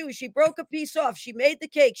she do? She broke a piece off. She made the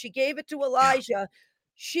cake. She gave it to Yeah. Elijah.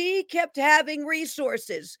 She kept having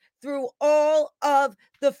resources through all of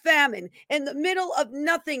the famine. In the middle of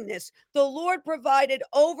nothingness, the Lord provided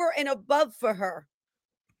over and above for her,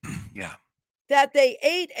 Yeah. that they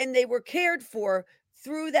ate and they were cared for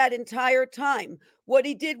through that entire time. What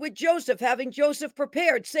he did with Joseph, having Joseph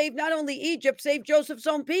prepared, saved not only Egypt, saved Joseph's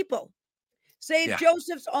own people, saved Yeah.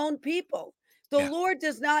 Joseph's own people. The Yeah. Lord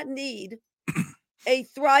does not need a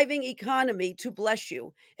thriving economy to bless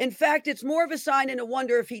you. In fact, it's more of a sign and a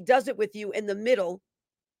wonder if he does it with you in the middle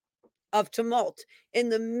of tumult, in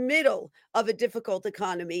the middle of a difficult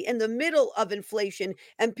economy, in the middle of inflation.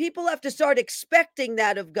 And people have to start expecting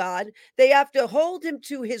that of God. They have to hold him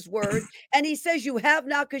to his word. And he says, "You have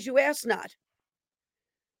not because you ask not."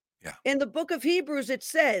 Yeah. In the book of Hebrews, it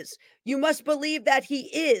says, "You must believe that he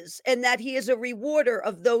is, and that he is a rewarder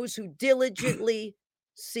of those who diligently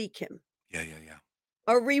seek him." Yeah. Yeah. Yeah.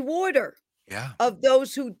 A rewarder Yeah. of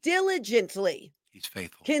those who diligently, He's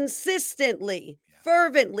faithful. consistently, Yeah.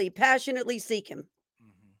 fervently, passionately seek him.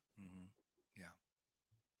 Yeah.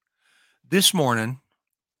 This morning,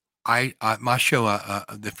 my show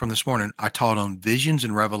from this morning, I taught on visions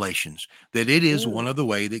and revelations, that it is Mm. one of the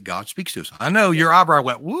way that God speaks to us. I know your eyebrow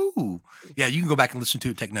went woo. Yeah, you can go back and listen to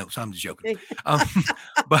it, take notes. I'm just joking. Um,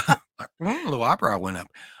 but a little eyebrow went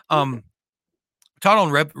up. Taught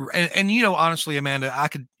on and honestly, Amanda,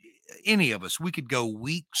 any of us, we could go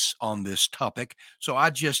weeks on this topic. So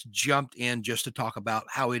I just jumped in just to talk about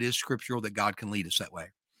how it is scriptural that God can lead us that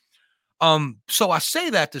way. So I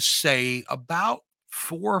say that to say, about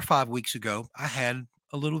 4 or 5 weeks ago, I had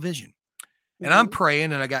a little vision, and I'm Mhm.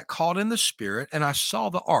 praying, and I got caught in the spirit, and I saw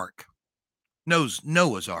the ark.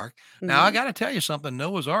 Noah's ark. Now I Mhm. got to tell you something.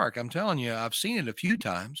 Noah's ark. I'm telling you, I've seen it a few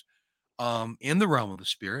times, in the realm of the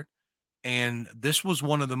spirit, and this was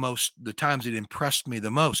one of the times it impressed me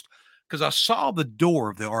the most, because I saw the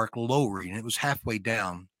door of the ark lowering, and it was halfway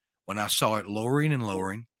down when I saw it lowering and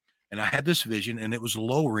lowering, and I had this vision, and it was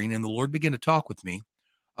lowering, and the Lord began to talk with me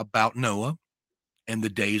about Noah and the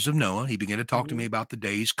days of Noah. He began to talk to me Mhm. about the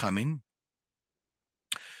days coming.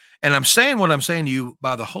 And I'm saying what I'm saying to you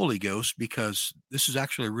by the Holy Ghost, because this is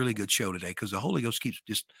actually a really good show today, because the Holy Ghost keeps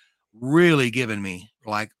just really giving me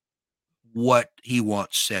like what he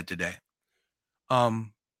wants said today.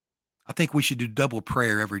 Um, I think we should do double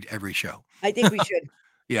prayer every show. I think we should.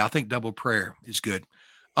 Yeah, I think double prayer is good.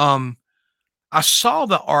 Um, I saw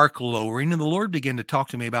the ark lowering, and the Lord began to talk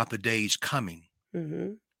to me about the days coming.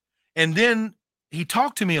 Mhm. And then he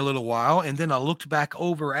talked to me a little while, and then I looked back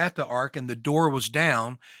over at the ark, and the door was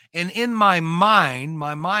down. And in my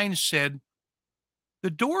mind said, the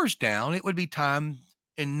door's down. It would be time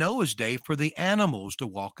in Noah's day for the animals to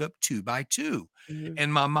walk up two by two. Mhm.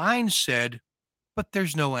 And my mind said, but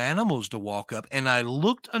there's no animals to walk up. And I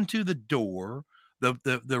looked unto the door,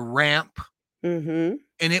 the ramp, Mm-hmm.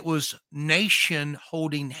 and it was nation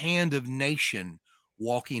holding hand of nation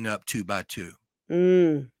walking up 2 by 2.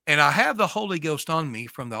 Mm. And I have the Holy Ghost on me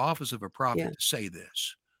from the office of a Yeah. prophet to say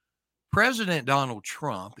this. President Donald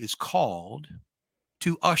Trump is called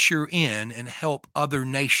to usher in and help other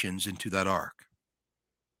nations into that ark.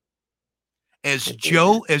 I believe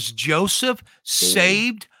that. As Joseph Amen.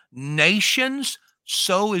 saved nations,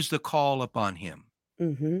 so is the call upon him.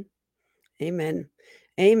 Mm-hmm. Amen.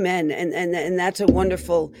 Amen. And that's a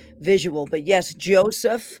wonderful visual. But yes,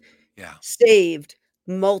 Joseph Yeah. saved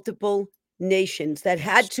multiple nations that Yes.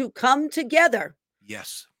 had to come together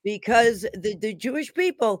Yes. because the Jewish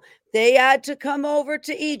people, they had to come over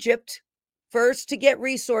to Egypt first to get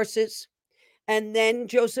resources, and then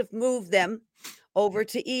Joseph moved them over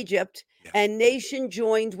to Egypt, Yeah. and nation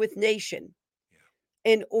joined with nation Yeah.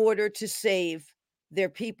 in order to save their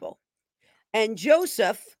people. And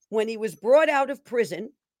Joseph, when he was brought out of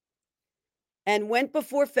prison and went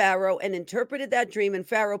before Pharaoh and interpreted that dream, and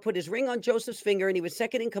Pharaoh put his ring on Joseph's finger, and he was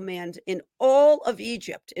second in command in all of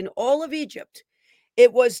Egypt. In all of Egypt,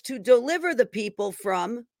 it was to deliver the people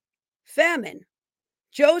from famine.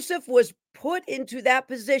 Joseph was put into that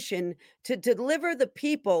position to deliver the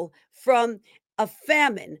people from a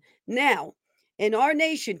famine. Now, in our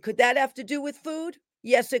nation, could that have to do with food?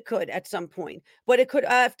 Yes, it could at some point, but it could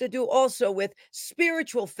have to do also with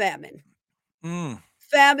spiritual famine, Mm,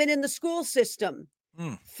 famine in the school system,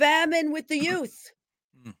 mm, famine with the youth,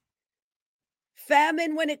 mm.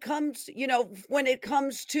 famine when it comes, when it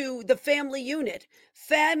comes to the family unit,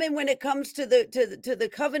 famine when it comes to the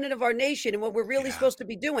covenant of our nation and what we're really Yeah. supposed to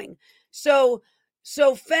be doing. So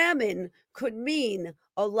famine could mean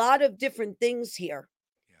a lot of different things here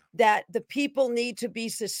Yeah. that the people need to be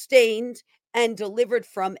sustained and delivered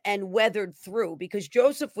from and weathered through, because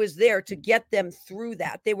Joseph was there to get them through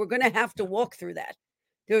that. They were going to have to Yeah. walk through that.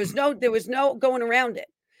 There was no going around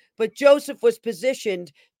it. But Joseph was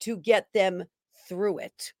positioned to get them through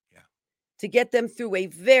it, Yeah. to get them through a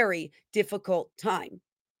very difficult time.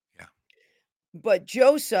 Yeah. But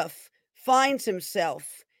Joseph finds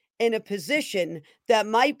himself in a position that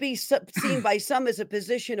might be seen by some as a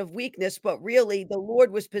position of weakness, but really the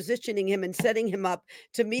Lord was positioning him and setting him up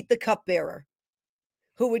to meet the cupbearer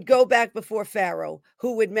who would go back before Pharaoh,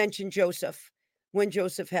 who would mention Joseph when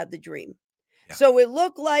Joseph had the dream. Yeah. So it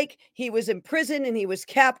looked like he was in prison and he was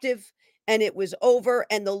captive and it was over.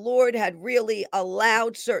 And the Lord had really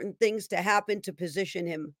allowed certain things to happen to position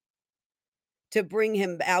him, to bring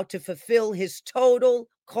him out, to fulfill his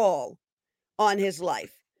total call on his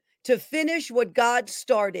life, to finish what God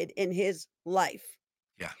started in his life.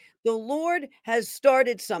 Yeah. The Lord has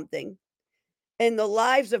started something in the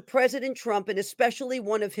lives of President Trump and especially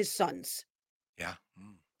one of his sons. Yeah.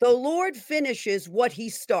 Mm. The Lord finishes what he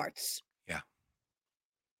starts. Yeah.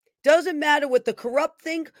 Doesn't matter what the corrupt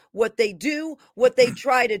think, what they do, what they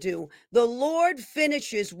try to do. The Lord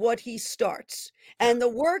finishes what he starts. Yeah. And the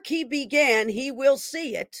work he began, he will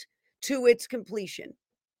see it to its completion.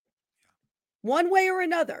 One way or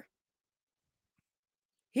another,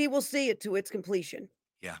 he will see it to its completion.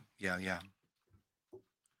 Yeah. Yeah. Yeah.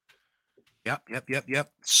 Yep. Yep. Yep.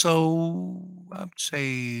 Yep. So I'd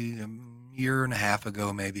say a year and a half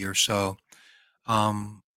ago, maybe or so,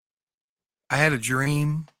 um, I had a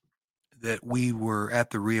dream that we were at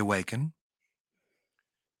the Reawaken,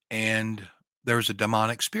 and there was a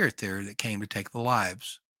demonic spirit there that came to take the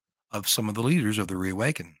lives of some of the leaders of the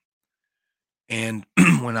Reawaken. And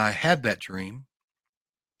when I had that dream,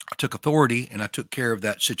 I took authority and I took care of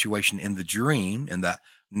that situation in the dream, in that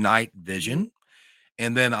night Mhm. vision.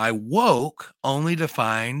 And then I woke only to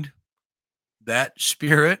find that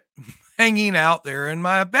spirit hanging out there in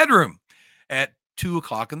my bedroom at 2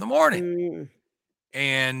 o'clock in the morning. Mm.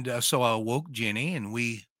 And so I woke Jenny and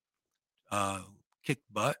we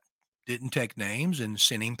kicked butt, didn't take names, and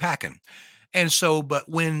sent him packing. And so, but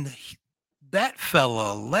when that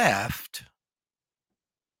fella left,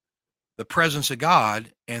 the presence of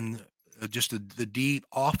God and just the deep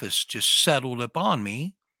office just settled upon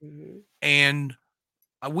me. Mhm. And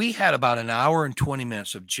we had about an hour and 20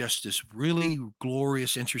 minutes of just this really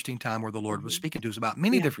glorious, interesting time where the Lord was Mhm. speaking to us about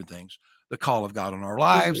many Yeah. different things, the call of God on our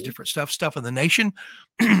lives, Mhm. different stuff in the nation.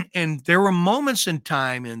 And there were moments in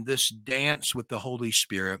time in this dance with the Holy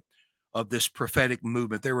Spirit of this prophetic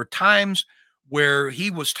movement. There were times where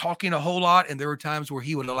he was talking a whole lot, and there were times where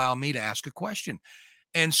he would allow me to ask a question.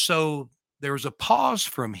 And so there was a pause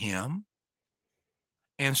from him.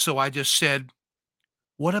 And so I just said,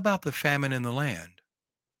 "What about the famine in the land?"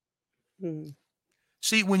 Mhm.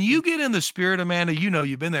 See, when you get in the spirit, Amanda, you know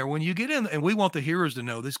you've been there. When you get in, and we want the hearers to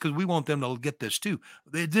know this because we want them to get this too.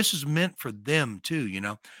 This is meant for them too, you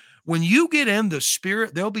know. When you get in the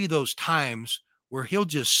spirit, there'll be those times where he'll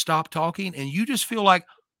just stop talking and you just feel like,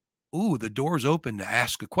 ooh, the door's open to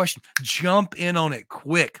ask a question. Jump in on it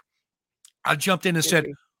quick. I jumped in and said,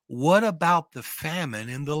 Agree. what about the famine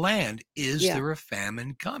in the land? Is Yeah. there a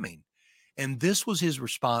famine coming? And this was his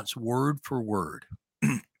response, word for word.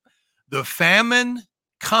 The famine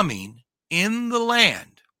coming in the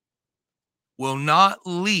land will not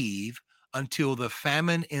leave until the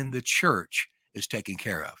famine in the church is taken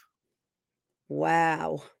care of.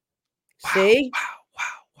 Wow. Wow, See? wow, wow,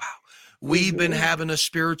 wow. We've been Mhm. having a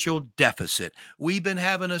spiritual deficit. We've been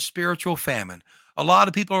having a spiritual famine. A lot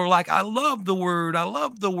of people are like, I love the word. I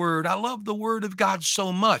love the word. I love the word of God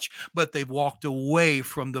so much, but they've walked away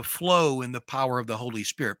from the flow and the power of the Holy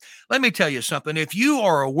Spirit. Let me tell you something. If you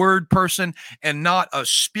are a word person and not a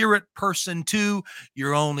spirit person too,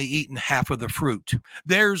 you're only eating half of the fruit.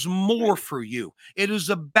 There's more Right. for you. It is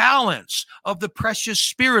a balance of the precious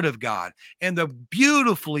Spirit of God and the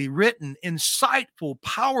beautifully written, insightful,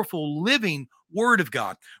 powerful, living Word of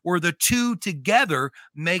God, where the two together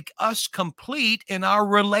make us complete in our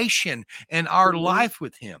relation and our Mhm. life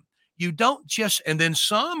with Him. You don't just, and then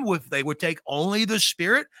some, if they would take only the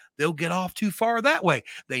Spirit, they'll get off too far that way.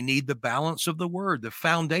 They need the balance of the Word, the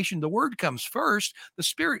foundation. The Word comes first, the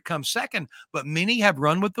Spirit comes second. But many have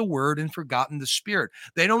run with the Word and forgotten the Spirit.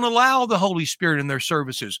 They don't allow the Holy Spirit in their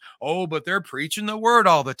services. Oh, but they're preaching the Word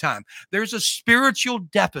all the time. There's a spiritual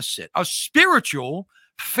deficit, a spiritual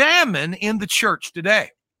famine in the church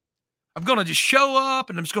today. I'm going to just show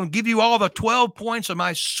up and I'm just going to give you all the 12 points of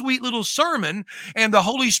my sweet little sermon, and the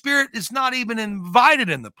Holy Spirit is not even invited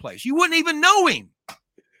in the place. You wouldn't even know him.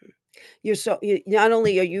 Not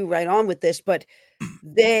only are you right on with this, but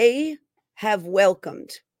they have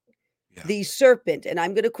welcomed Yeah. the serpent, and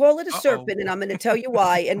I'm gonna call it a Uh-oh. serpent, and I'm gonna tell you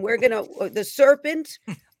why, and we're gonna the serpent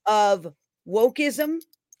of wokeism,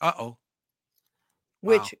 Uh-oh. Wow.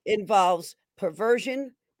 which involves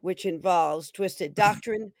perversion, which involves twisted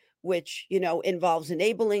doctrine, which, involves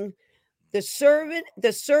enabling. The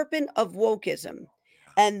serpent of wokeism,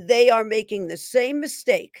 and they are making the same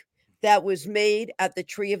mistake that was made at the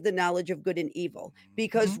tree of the knowledge of good and evil.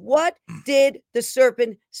 Because Mhm. what did the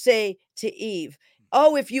serpent say to Eve?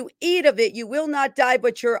 Oh, if you eat of it, you will not die,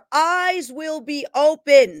 but your eyes will be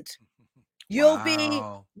opened. You'll be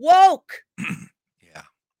Wow. woke, Yeah.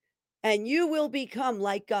 and you will become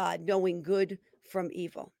like God, knowing good from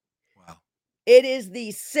evil. Wow. It is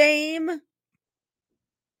the same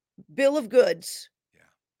bill of goods Yeah.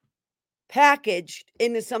 packaged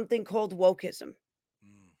into something called wokeism.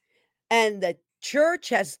 Mm, And the church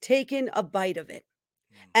has taken a bite of it.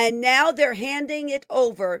 mm. And now they're handing it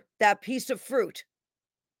over, that piece of fruit,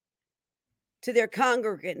 to their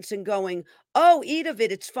congregants and going, "Oh, eat of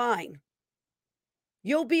it, it's fine.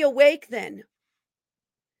 You'll be awake then.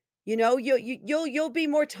 You'll be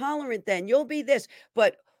more tolerant then. You'll be this."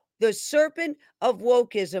 But the serpent of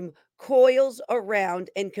wokeism coils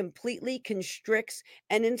around and completely constricts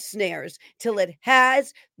and ensnares till it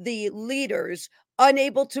has the leaders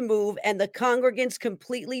unable to move and the congregants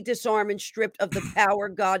completely disarmed and stripped of the power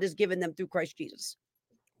God has given them through Christ Jesus.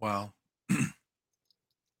 Wow.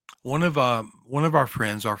 One of our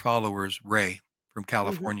friends, our followers, Ray from Mhm.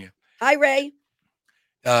 California, Hi, Ray.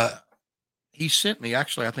 uh, he sent me,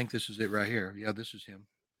 actually, I think this is it right here. Yeah, this is him.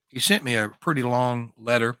 He sent me a pretty long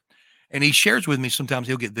letter, and he shares with me, sometimes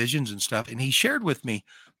he'll get visions and stuff. And he shared with me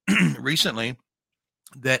recently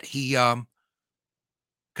that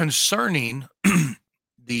concerning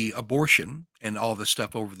the abortion and all the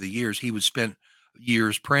stuff over the years, he would spend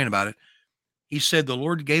years praying about it. He said the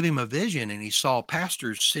Lord gave him a vision and he saw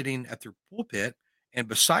pastors sitting at their pulpit, and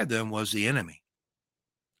beside them was the enemy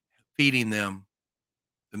feeding them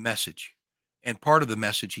the message. And part of the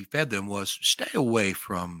message he fed them was stay away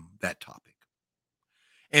from that topic.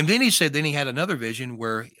 And then he said, then he had another vision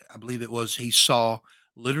where I believe it was he saw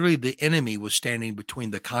literally the enemy was standing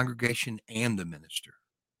between the congregation and the minister.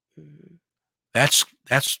 Mhm. That's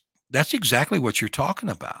that's that's exactly what you're talking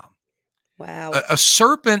about. Wow. A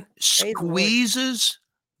serpent Praise the Lord. squeezes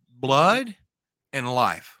Mhm. blood and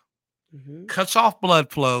life, Mhm. cuts off blood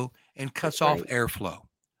flow and cuts That's off right. airflow.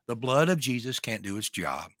 The blood of Jesus can't do its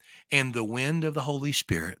job, and the wind of the Holy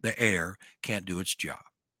Spirit, the air, can't do its job.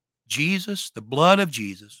 Jesus, the blood of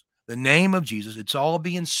Jesus, the name of Jesus, it's all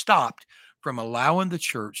being stopped from allowing the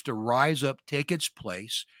church to rise up, take its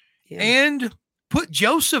place, Yeah. and put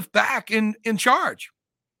Joseph back in charge.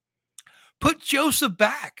 Put Joseph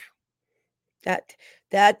back. That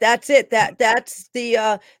That's it. That's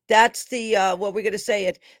the what we're gonna say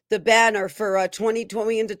it, the banner for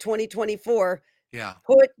 2020 into 2024. Yeah.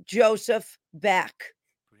 Put Joseph back.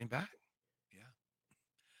 Put him back. Yeah.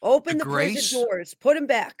 The Open the prison grace, doors. Put him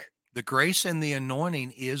back. the grace and the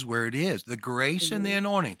anointing is where it is. The grace and the Mhm.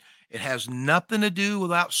 anointing. It has nothing to do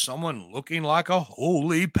without someone looking like a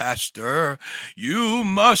holy pastor. You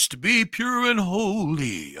must be pure and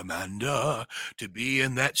holy, Amanda, to be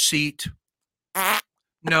in that seat.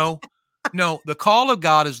 No, no. The call of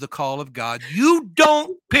God is the call of God. You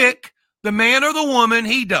don't pick the man or the woman,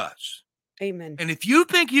 he does. Amen. And if you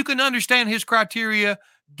think you can understand his criteria,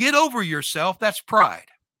 get over yourself. That's pride.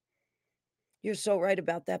 You're so right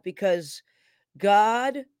about that because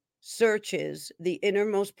God searches the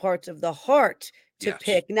innermost parts of the heart to Yes.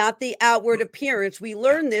 pick, not the outward appearance. We Yeah.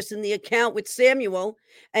 learned this in the account with Samuel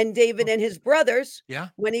and David and his brothers Yeah.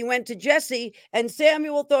 when he went to Jesse, and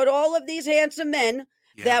Samuel thought all of these handsome men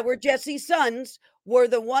Yeah. that were Jesse's sons were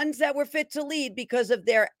the ones that were fit to lead because of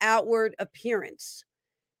their outward appearance.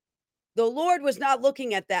 The Lord was not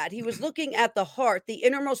looking at that. He was looking at the heart, the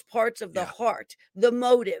innermost parts of the Yeah. heart, the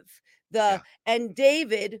motive. Yeah. And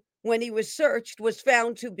David, when he was searched, was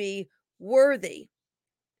found to be worthy,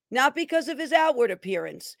 not because of his outward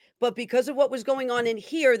appearance, but because of what was going on in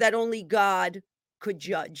here that only God could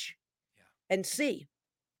judge Yeah. and see.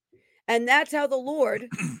 And that's how the Lord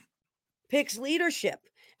picks leadership.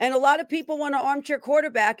 And a lot of people want to armchair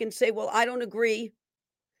quarterback and say, well, I don't agree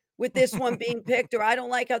with this one being picked, or I don't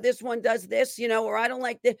like how this one does this, or I don't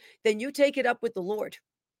like this. Then you take it up with the Lord.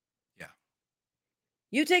 Yeah.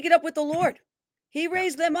 You take it up with the Lord. He Yeah.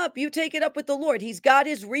 raised them up. You take it up with the Lord. He's got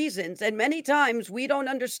his reasons. And many times we don't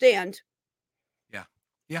understand Yeah.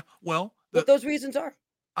 Yeah. Well, what those reasons are.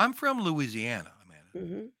 I'm from Louisiana, Amanda,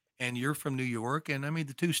 Hmm. and you're from New York. And I mean,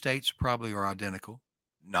 the two states probably are identical.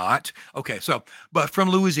 Not. Okay. So, but from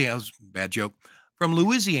Louisiana, bad joke. From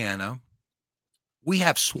Louisiana, we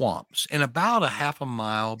have swamps, and about a half a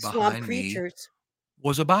mile Swamp behind me creatures.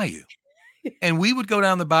 was a bayou. And we would go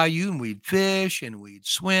down the bayou and we'd fish and we'd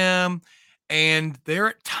swim. And there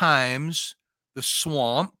at times, the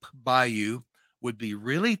swamp bayou would be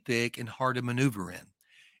really thick and hard to maneuver in.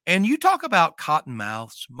 And you talk about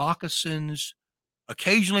cottonmouths, moccasins,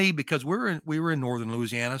 occasionally, because we were in northern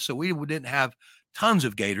Louisiana, so we didn't have tons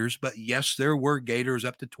of gators, but yes, there were gators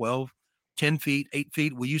up to 12, 10 feet, 8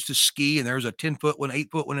 feet. We used to ski, and there was a 10-foot one,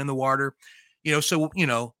 8-foot one in the water. There's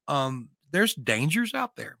dangers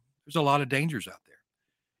out there. There's a lot of dangers out there.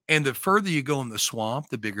 And the further you go in the swamp,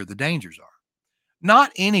 the bigger the dangers are.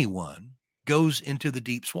 Not anyone goes into the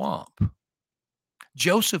deep swamp.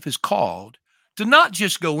 Joseph is called to not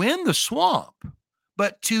just go in the swamp,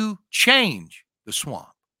 but to change the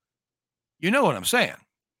swamp. You know what I'm saying?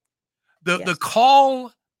 The Yes.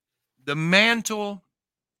 call, the mantle,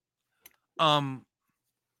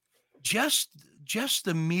 just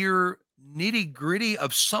the mere nitty-gritty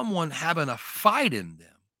of someone having a fight in them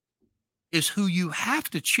is who you have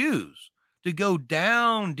to choose to go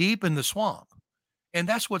down deep in the swamp. And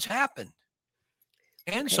that's what's happened.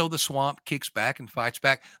 And Okay. so the swamp kicks back and fights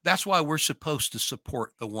back. That's why we're supposed to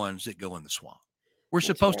support the ones that go in the swamp. We're That's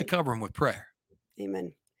supposed to right. cover them with prayer.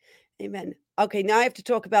 Amen. Amen. Okay, now I have to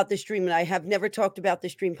talk about this dream, and I have never talked about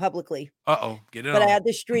this dream publicly, Uh-oh, get it but I on. had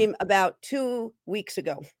this dream about 2 weeks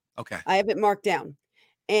ago. Okay. I have it marked down.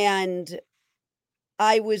 And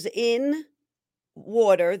I was in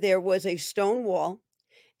water. There was a stone wall,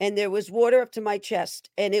 and there was water up to my chest,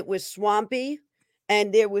 and it was swampy,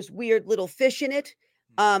 and there was weird little fish in it.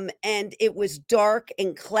 And it was dark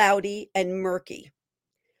and cloudy and murky.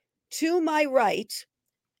 To my right,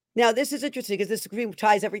 now this is interesting because this dream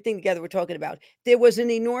ties everything together we're talking about. There was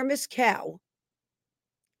an enormous cow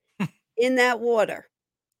in that water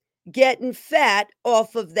getting fat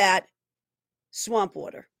off of that swamp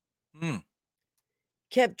water. Mm.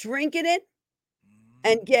 Kept drinking it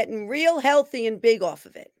and getting real healthy and big off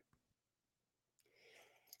of it.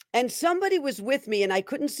 And somebody was with me, and I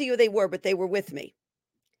couldn't see who they were, but they were with me.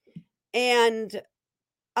 And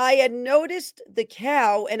I had noticed the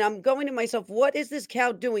cow, and I'm going to myself, what is this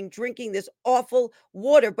cow doing drinking this awful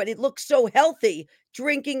water? But it looks so healthy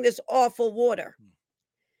drinking this awful water.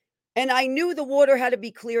 And I knew the water had to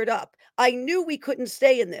be cleared up. I knew we couldn't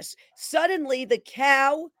stay in this. Suddenly, the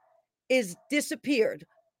cow is disappeared,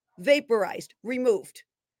 vaporized, removed.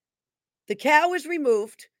 The cow is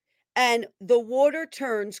removed, and the water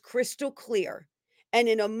turns crystal clear, and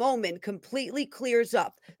in a moment completely clears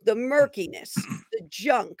up the murkiness, the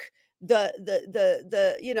junk, the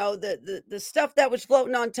stuff that was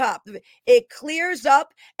floating on top. It clears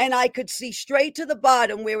up, and I could see straight to the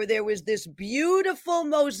bottom where there was this beautiful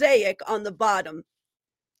mosaic on the bottom.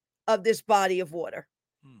 of this body of water.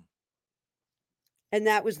 Hmm. And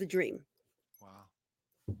that was the dream. Wow.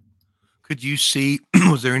 Could you see,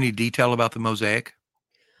 was there any detail about the mosaic?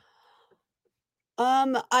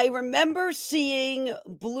 I remember seeing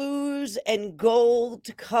blues and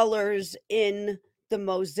gold colors in the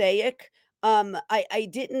mosaic. I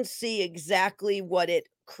didn't see exactly what it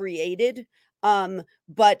created.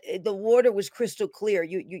 But the water was crystal clear.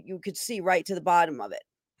 You could see right to the bottom of it.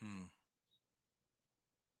 Hmm.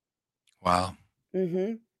 Wow.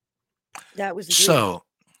 Mm-hmm. That was the dream. So,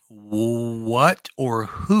 what or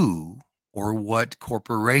who or what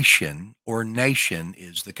corporation or nation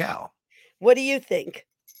is the cow? What do you think?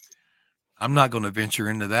 I'm not going to venture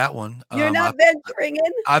into that one. You're not venturing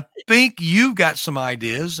in? I think you've got some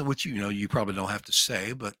ideas, which you probably don't have to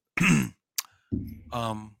say, but what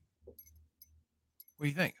do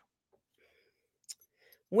you think?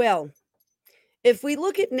 Well, if we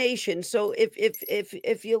look at nations, so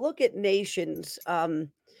if you look at nations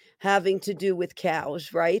having to do with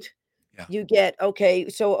cows, right? Yeah, You get okay,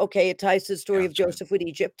 it ties to the story yeah, of that's right. Joseph with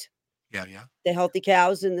Egypt, Yeah, yeah, the healthy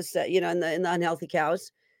cows and and the unhealthy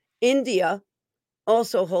cows. India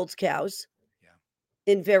also holds cows yeah.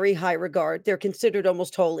 in very high regard. They're considered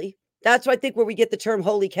almost holy. That's I think where we get the term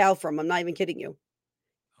holy cow from. I'm not even kidding you.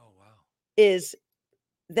 Oh, wow. Is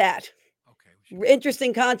that Okay, we should.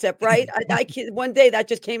 interesting concept, right? One day that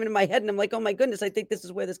just came into my head, and I'm like, oh my goodness, I think this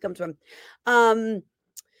is where this comes from. Um,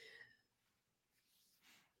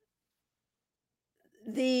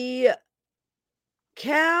 the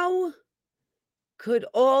cow could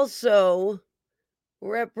also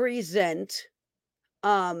represent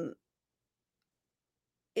um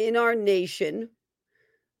in our nation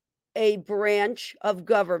a branch of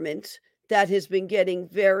government that has been getting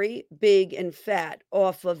very big and fat Oh,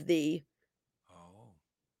 off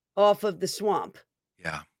of the swamp,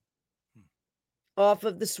 yeah, hmm, off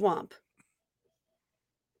of the swamp.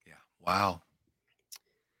 yeah. Wow.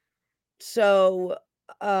 So,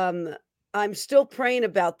 um, I'm still praying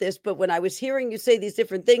about this, but when I was hearing you say these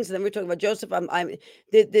different things, and then we're talking about Joseph, I'm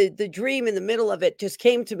the dream in the middle of it just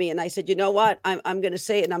came to me, and I said, you know what, I'm going to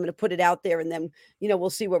say it, and I'm going to put it out there, and then we'll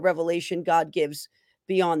see what revelation God gives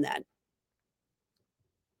beyond that,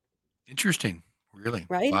 Interesting. Really.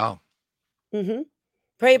 right? Wow. Mm-hmm.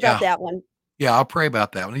 Pray about Yeah. that one. Yeah. I'll pray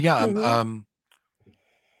about that one. Yeah. Mm-hmm.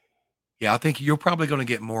 Yeah. I think you're probably going to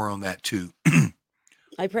get more on that too.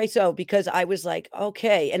 I pray so because I was like,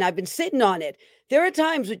 okay, and I've been sitting on it. There are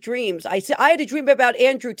times with dreams. I had a dream about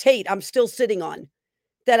Andrew Tate. I'm still sitting on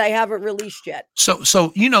that I haven't released yet.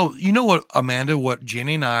 So you know what, Amanda, what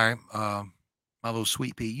Jenny and I, my little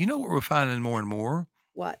sweet pea, you know what we're finding more and more?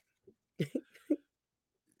 What?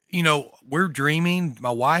 We're dreaming.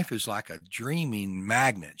 My wife is like a dreaming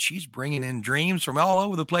magnet. She's bringing in dreams from all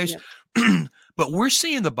over the place. Yeah. But we're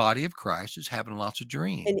seeing the body of Christ is having lots of An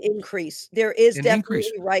dreams, increase. There is an increase.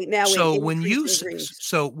 definitely right now an So when increase you, in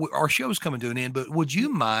dreams. our show's coming to an end, but would you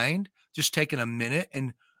mind just taking a minute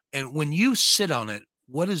and when you sit on it,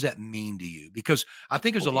 what does that mean to you? Because I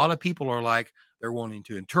think there's a Okay. lot of people are like, they're wanting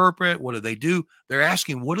to interpret. What do they do? They're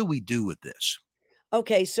asking, what do we do with this?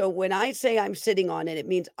 Okay, so when I say I'm sitting on it, it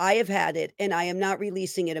means I have had it and I am not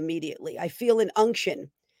releasing it immediately. I feel an unction.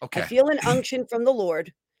 I Okay. feel an unction from the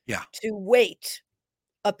Lord Yeah. to wait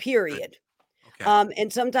a Good. period. Okay.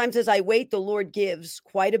 And sometimes as I wait, the Lord gives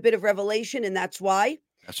quite a bit of revelation, and that's why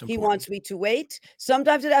That's He important. wants me to wait.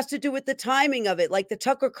 Sometimes it has to do with the timing of it, like the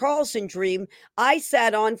Tucker Carlson dream. I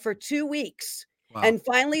sat on for 2 weeks, Wow. and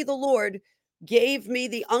finally the Lord gave me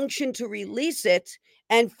the unction to release it,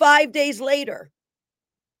 and 5 days later,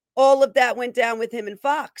 all of that went down with him and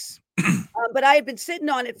Fox. But I had been sitting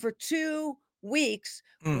on it for 2 weeks,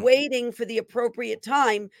 Mm. waiting for the appropriate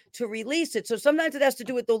time to release it. So sometimes it has to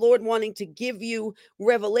do with the Lord wanting to give you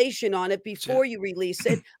revelation on it That's it. before you release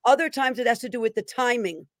it. Other times it has to do with the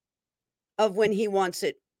timing of when he wants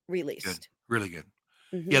it Good. released. Really good.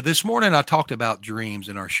 Mhm, Yeah. This morning I talked about dreams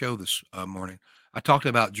in our show this morning. I talked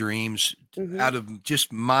about dreams mhm. out of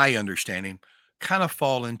just my understanding, kind of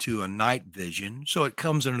fall into a night vision. So it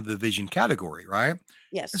comes under the vision category, right? And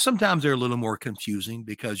Yes. sometimes they're a little more confusing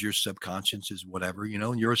because your subconscious is whatever,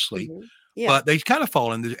 and you're asleep. Mhm. Yeah. But they kind of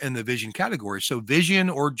fall in the vision category. So vision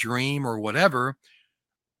or dream or whatever,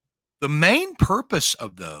 the main purpose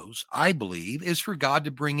of those, I believe, is for God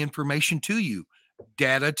to bring information to you,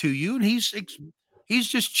 data to you, and he's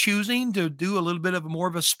just choosing to do a little bit of more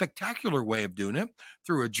of a spectacular way of doing it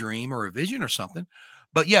through a dream or a vision or something.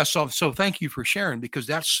 But yeah, so thank you for sharing because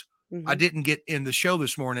I Mhm. didn't get in the show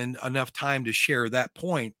this morning enough time to share that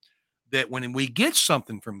point that when we get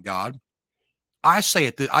something from God, I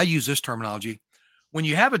use this terminology. When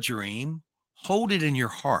you have a dream, hold it in your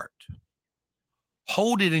heart.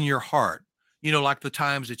 hold it in your heart. Like the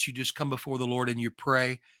times that you just come before the Lord and you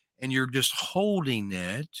pray and you're just holding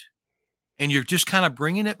it and you're just kind of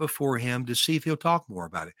bringing it before him to see if he'll talk more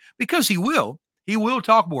about it, because he will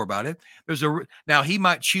talk more about it. Now he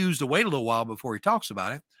might choose to wait a little while before he talks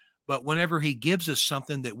about it, but whenever he gives us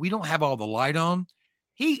something that we don't have all the light on,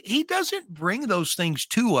 he doesn't bring those things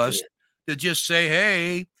to us Yeah. to just say,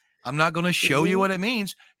 hey, I'm not going to show you Mhm. what it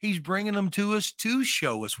means. He's bringing them to us to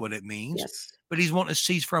show us what it means, Yes, but he's wanting to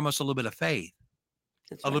see from us a little bit of faith,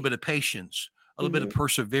 that's a little right. bit of patience, a little bit of Mhm.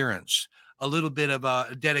 perseverance, a little bit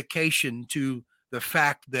of dedication to the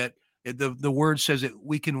fact that the word says that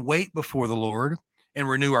we can wait before the Lord and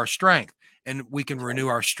renew our strength. And we can That's right. renew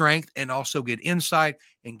our strength and also get insight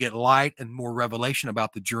and get light and more revelation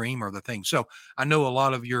about the dream or the thing. So I know a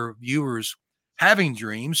lot of your viewers having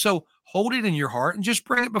dreams. So hold it in your heart and just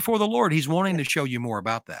bring it before the Lord. He's wanting Yes. to show you more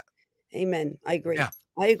about that. Amen. I agree. Yeah.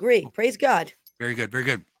 I agree. Cool. Praise God. Very good. Very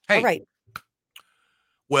good. All Hey, right.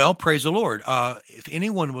 well, praise the Lord. If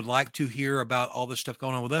anyone would like to hear about all this stuff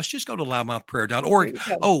going on with us, just go to There loudmouthprayer.org. you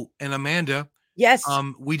go. Oh, and Amanda, Yes.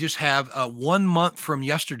 we just have 1 month from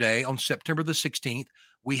yesterday on September the 16th.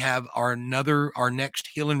 We have our next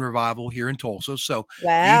healing revival here in Tulsa. So you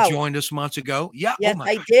Wow. joined us months ago. Yeah. Oh Yes,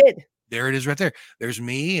 my I gosh. did. There it is right there. There's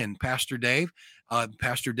me and Pastor Dave,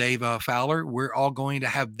 Fowler. We're all going to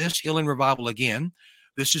have this healing revival again.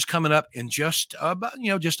 This is coming up in just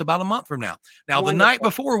about a month from now. Now, the night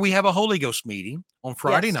Wonderful. before, we have a Holy Ghost meeting on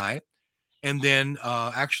Friday Yes. night. And then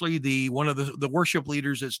actually one of the worship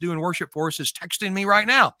leaders that's doing worship for us is texting me right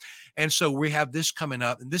now. And so we have this coming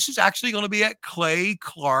up. And this is actually going to be at Clay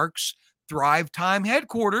Clark's Thrive Time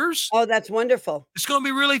headquarters. Oh, that's wonderful. It's going to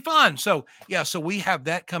be really fun. So, yeah, so we have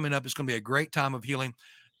that coming up. It's going to be a great time of healing.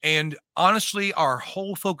 And honestly, our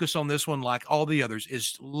whole focus on this one, like all the others,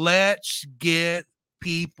 is let's get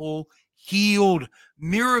people healed.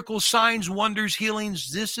 Miracles, signs, wonders,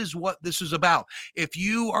 healings. This is what this is about. If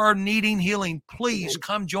you are needing healing, please Amen.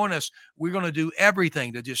 come join us. We're going to do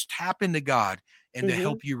everything to just tap into God and to Mhm.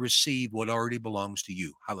 help you receive what already belongs to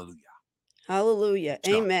you. Hallelujah. Hallelujah.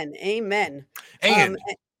 So, Amen. Amen. and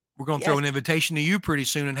A we're going to throw yes. an invitation to you pretty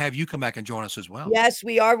soon and have you come back and join us as well. Yes,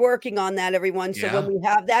 we are working on that, everyone. So when Yeah. we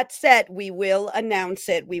have that set, we will announce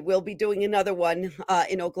it. We will be doing another one,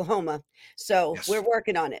 in Oklahoma. So we're Yes.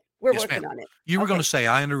 working on it. We're Yes, ma'am. working on it. You were gonna Okay. say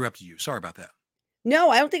I interrupted you. Sorry about that.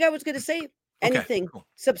 No, I don't think I was gonna say Okay, anything cool.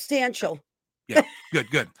 Yeah. substantial. Yeah.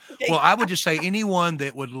 Good, good. Well, Okay. I would just say anyone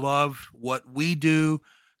that would love what we do,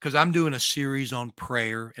 because I'm doing a series on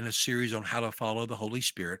prayer and a series on how to follow the Holy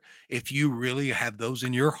Spirit. If you really have those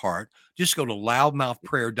in your heart, just go to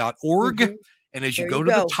loudmouthprayer.org. Mhm. And as you There you go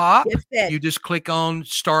to the go. top, Get you fed. just click on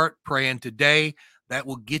start praying today. That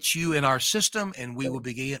will get you in our system, and we will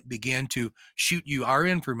begin to shoot you our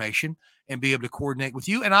information and be able to coordinate with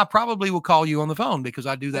you. And I probably will call you on the phone because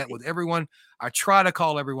I do that Okay. with everyone. I try to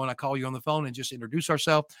call everyone. I call you on the phone and just introduce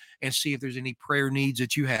ourselves and see if there's any prayer needs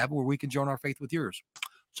that you have where we can join our faith with yours.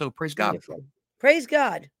 So praise God. Wonderful. Praise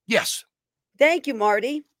God. Yes. Thank you,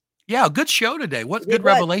 Marty. Yeah. Good show today. What It good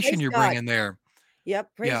was. revelation Praise you're God. bringing there.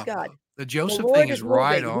 Yep. Praise Yeah. God. The The Joseph thing Lord is is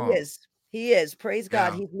right moving. He on. is. He is. Praise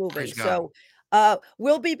God. Yeah. He's moving. Praise God. So,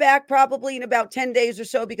 we'll be back probably in about 10 days or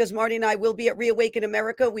so because Marty and I will be at Reawaken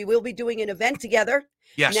America. We will be doing an event together,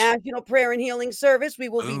 Yes. National Prayer and Healing Service. We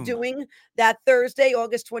will be Boom. doing that Thursday,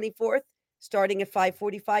 August 24th, starting at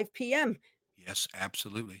 5:45 p.m. Yes,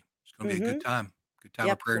 absolutely. It's going to be a good Mhm. time. Good time of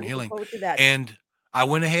Yep. prayer So and looking healing. forward to that. And I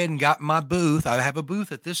went ahead and got my booth. I have a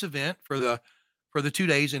booth at this event for the 2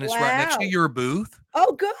 days, and it's right next to Wow. your booth.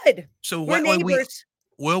 Oh, good. So We're what way neighbors,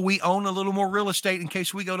 we own a little more real estate in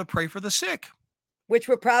case we go to pray for the sick. which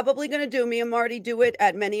we're probably going to do. Me and Marty do it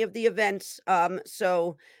at many of the events.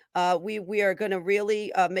 So we are going to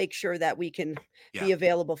really make sure that we can Yeah. be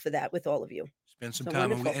available for that with all of you. Spend some So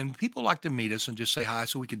time and wonderful. people like to meet us and just say hi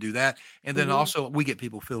so we can do that. And then Mhm. also we get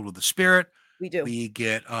people filled with the spirit. We do. We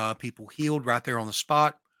get people healed right there on the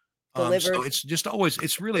spot. So Delivered. it's just always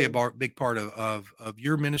it's really a big part of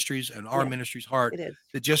your ministries and our Yeah, ministry's heart it is.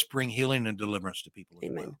 to just bring healing and deliverance to people as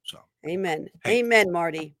Amen. well. So Amen. hey, Amen,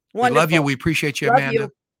 Marty. we love you. Wonderful. We appreciate you, Love Amanda.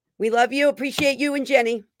 you. We love you. Appreciate you and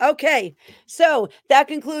Jenny. Okay. So that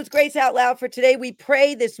concludes Grace Out Loud for today. We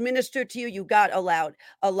pray this ministered to you. You got a lot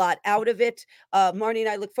out of it. Marty and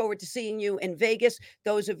I look forward to seeing you in Vegas.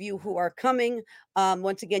 Those of you who are coming,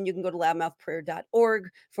 Once again, you can go to loudmouthprayer.org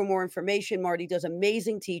for more information. Marty does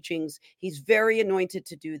amazing teachings. He's very anointed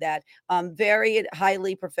to do that, very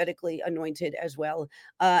highly prophetically anointed as well.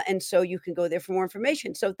 And so you can go there for more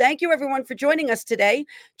information. So thank you, everyone, for joining us today.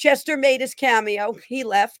 Chester made his cameo. He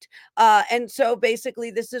left. And so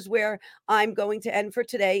basically, this is where I'm going to end for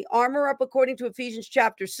today. Armor up according to Ephesians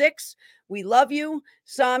chapter 6. We love you.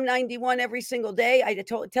 Psalm 91 every single day. I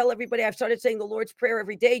tell everybody I've started saying the Lord's Prayer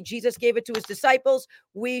every day. Jesus gave it to his disciples.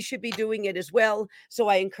 We should be doing it as well. So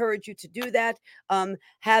I encourage you to do that.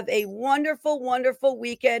 Have a wonderful, wonderful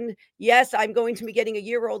weekend. Yes, I'm going to be getting a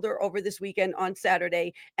year older over this weekend on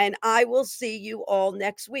Saturday, and I will see you all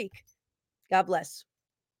next week. God bless.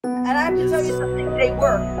 And I have to tell you something. They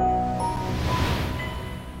work.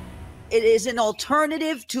 It is an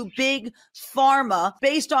alternative to big pharma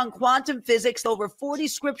based on quantum physics. Over 40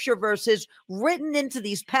 scripture verses written into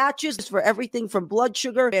these patches for everything from blood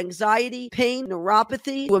sugar, anxiety, pain,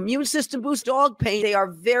 neuropathy, to immune system boost, dog pain. They are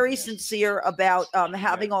very sincere about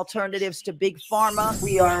having alternatives to big pharma.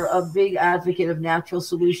 We are a big advocate of natural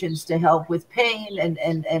solutions to help with pain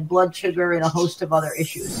and blood sugar and a host of other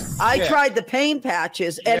issues. I tried the pain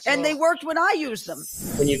patches and they worked when I used them.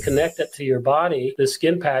 When you connect it to your body, the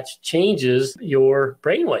skin patch changes your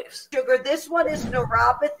brainwaves. Sugar, this one is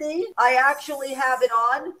neuropathy. I actually have it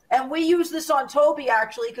on, and we use this on Toby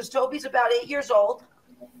actually because Toby's about 8 years old,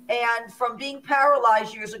 and from being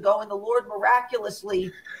paralyzed years ago, and the Lord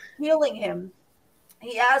miraculously healing him,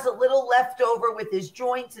 he has a little leftover with his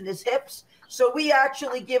joints and his hips, so we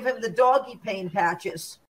actually give him the doggy pain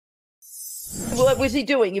patches. What was he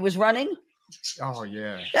doing? He was running? Oh,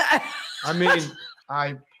 yeah. I mean,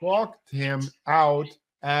 I walked him out,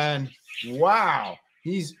 and wow,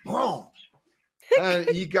 he's boom. And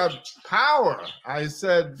he got power. I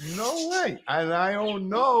said, no way. And I don't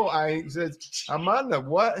know. I said, Amanda,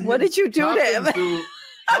 what did you do to him? To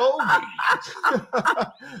Toby?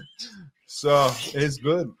 So it's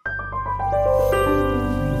good.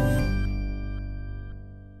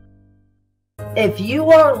 If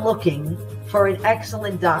you are looking for an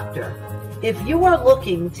excellent doctor, if you are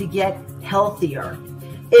looking to get healthier,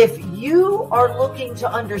 if you are looking to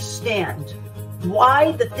understand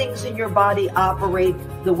why the things in your body operate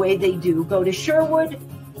the way they do, go to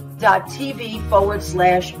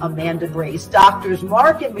Sherwood.tv/Amanda Grace. Doctors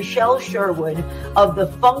Mark and Michelle Sherwood of the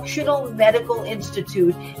Functional Medical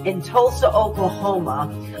Institute in Tulsa, Oklahoma,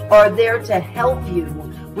 are there to help you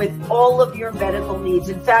with all of your medical needs.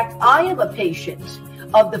 In fact, I am a patient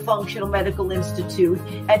of the Functional Medical Institute,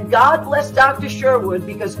 and God bless Dr. Sherwood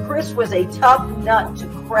because Chris was a tough nut to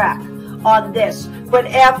crack on this. But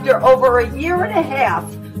after over a year and a half,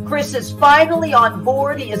 Chris is finally on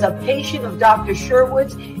board. He is a patient of Dr.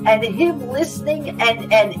 Sherwood's, and him listening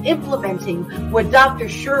and implementing what Dr.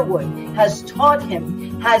 Sherwood has taught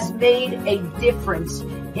him has made a difference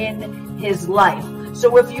in his life.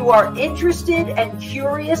 So if you are interested and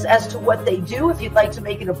curious as to what they do, if you'd like to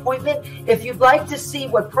make an appointment, if you'd like to see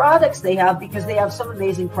what products they have, because they have some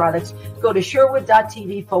amazing products, go to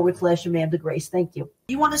Sherwood.tv/Amanda Grace. Thank you.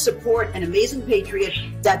 You want to support an amazing patriot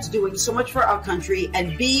that's doing so much for our country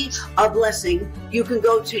and be a blessing, you can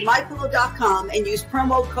go to MyPillow.com and use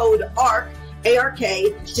promo code ARK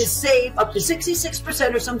to save up to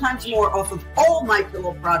 66% or sometimes more off of all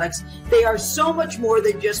MyPillow products. They are so much more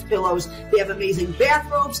than just pillows. They have amazing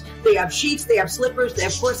bathrobes, they have sheets, they have slippers, they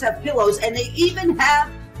of course have pillows, and they even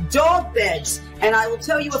have dog beds. And I will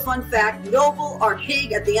tell you a fun fact. Noble, our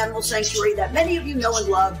pig at the animal sanctuary that many of you know and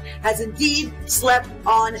love, has indeed slept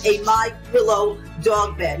on a MyPillow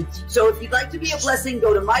dog bed. So if you'd like to be a blessing,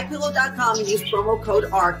 go to MyPillow.com and use promo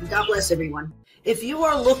code ARK. God bless everyone. If you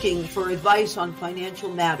are looking for advice on financial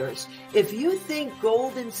matters, if you think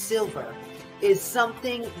gold and silver is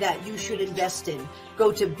something that you should invest in,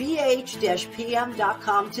 go to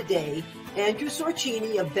bh-pm.com today. Andrew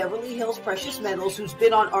Sorcini of Beverly Hills Precious Metals, who's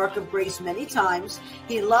been on Ark of Grace many times,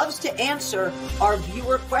 he loves to answer our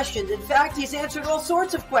viewer questions. In fact, he's answered all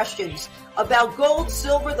sorts of questions about gold,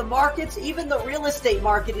 silver, the markets, even the real estate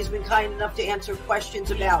market he's been kind enough to answer questions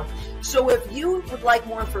about. So if you would like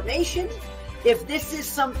more information, if this is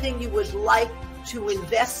something you would like to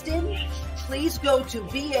invest in, please go to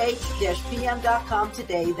bh-pm.com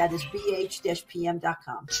today. That is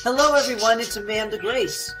bh-pm.com. Hello, everyone. It's Amanda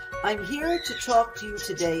Grace. I'm here to talk to you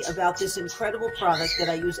today about this incredible product that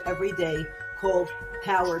I use every day called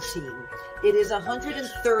Power Team. It is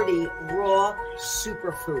 130 raw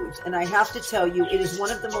superfoods, and I have to tell you, it is one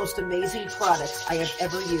of the most amazing products I have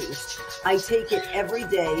ever used. I take it every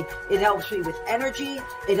day. It helps me with energy.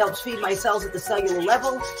 It helps feed my cells at the cellular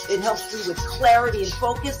level. It helps me with clarity and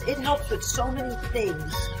focus. It helps with so many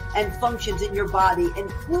things and functions in your body,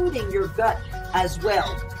 including your gut as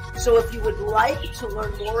well. So if you would like to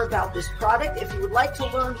learn more about this product, if you would like to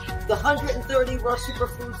learn the 130 raw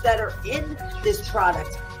superfoods that are in this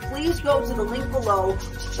product, please go to the link below,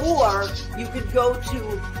 or you could go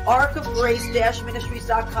to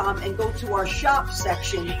arkofgrace-ministries.com and go to our shop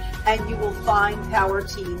section, and you will find Power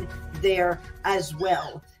Team there as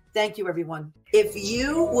well. Thank you, everyone. If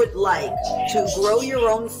you would like to grow your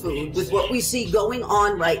own food with what we see going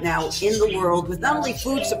on right now in the world with not only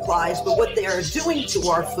food supplies, but what they are doing to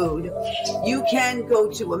our food, you can go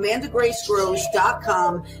to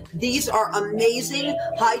amandagracegrows.com. These are amazing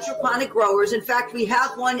hydroponic growers. In fact, we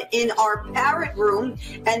have one in our parrot room,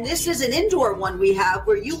 and this is an indoor one we have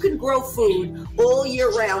where you can grow food all year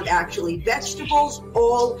round, actually, vegetables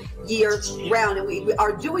all year round. And we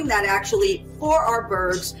are doing that actually for our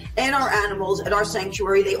birds and our animals at our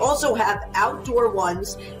sanctuary. They also have outdoor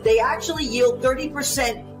ones. They actually yield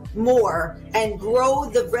 30% more and grow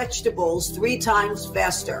the vegetables 3 times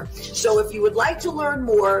faster. So if you would like to learn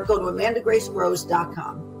more, go to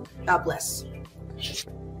amandagracegrows.com. God bless.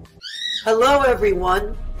 Hello,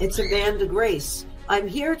 everyone. It's Amanda Grace. I'm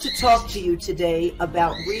here to talk to you today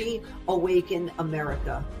about Reawaken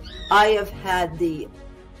America. I have had the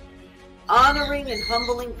honoring and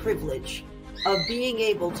humbling privilege of being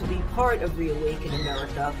able to be part of Reawaken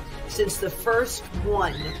America since the first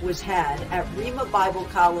one was had at Rhema Bible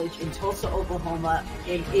College in Tulsa, Oklahoma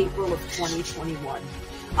in April of 2021.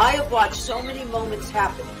 I have watched so many moments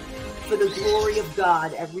happen for the glory of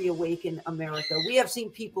God at Reawaken America. We have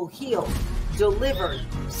seen people healed, delivered,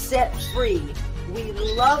 set free. We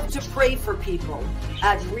love to pray for people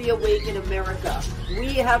at Reawaken America.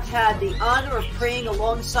 We have had the honor of praying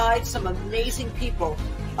alongside some amazing people.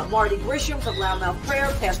 Marty Grisham from Loudmouth Prayer,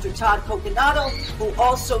 Pastor Todd Coconato, who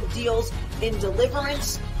also deals in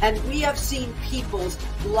deliverance, and we have seen people's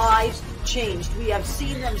lives changed. We have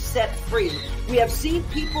seen them set free. We have seen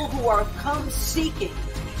people who are come seeking,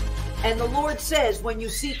 and the Lord says, when you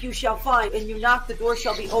seek, you shall find, and you knock, the door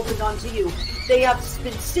shall be opened unto you. They have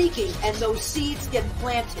been seeking, and those seeds get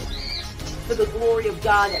planted for the glory of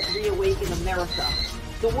God at Reawaken America.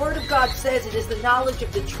 The Word of God says it is the knowledge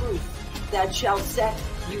of the truth that shall set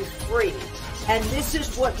you free. And this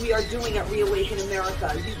is what we are doing at Reawaken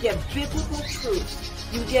America. You get biblical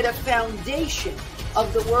truth. You get a foundation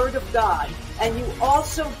of the Word of God. And you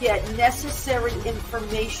also get necessary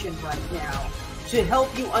information right now to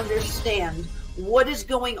help you understand what is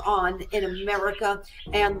going on in America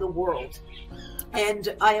and the world.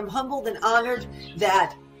 And I am humbled and honored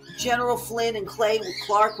that General Flynn and Clay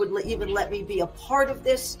Clark would even let me be a part of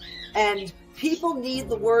this. And people need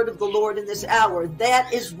the word of the Lord in this hour.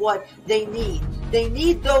 That is what they need. They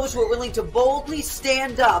need those who are willing to boldly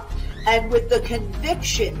stand up and with the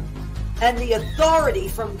conviction and the authority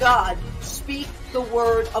from God speak the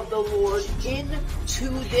word of the Lord into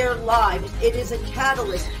their lives. It is a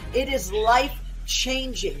catalyst. It is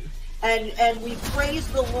life-changing. And we praise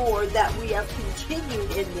the Lord that we have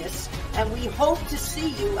continued in this, and we hope to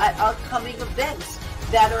see you at upcoming events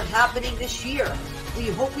that are happening this year. We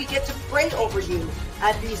hope we get to pray over you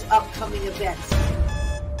at these upcoming events.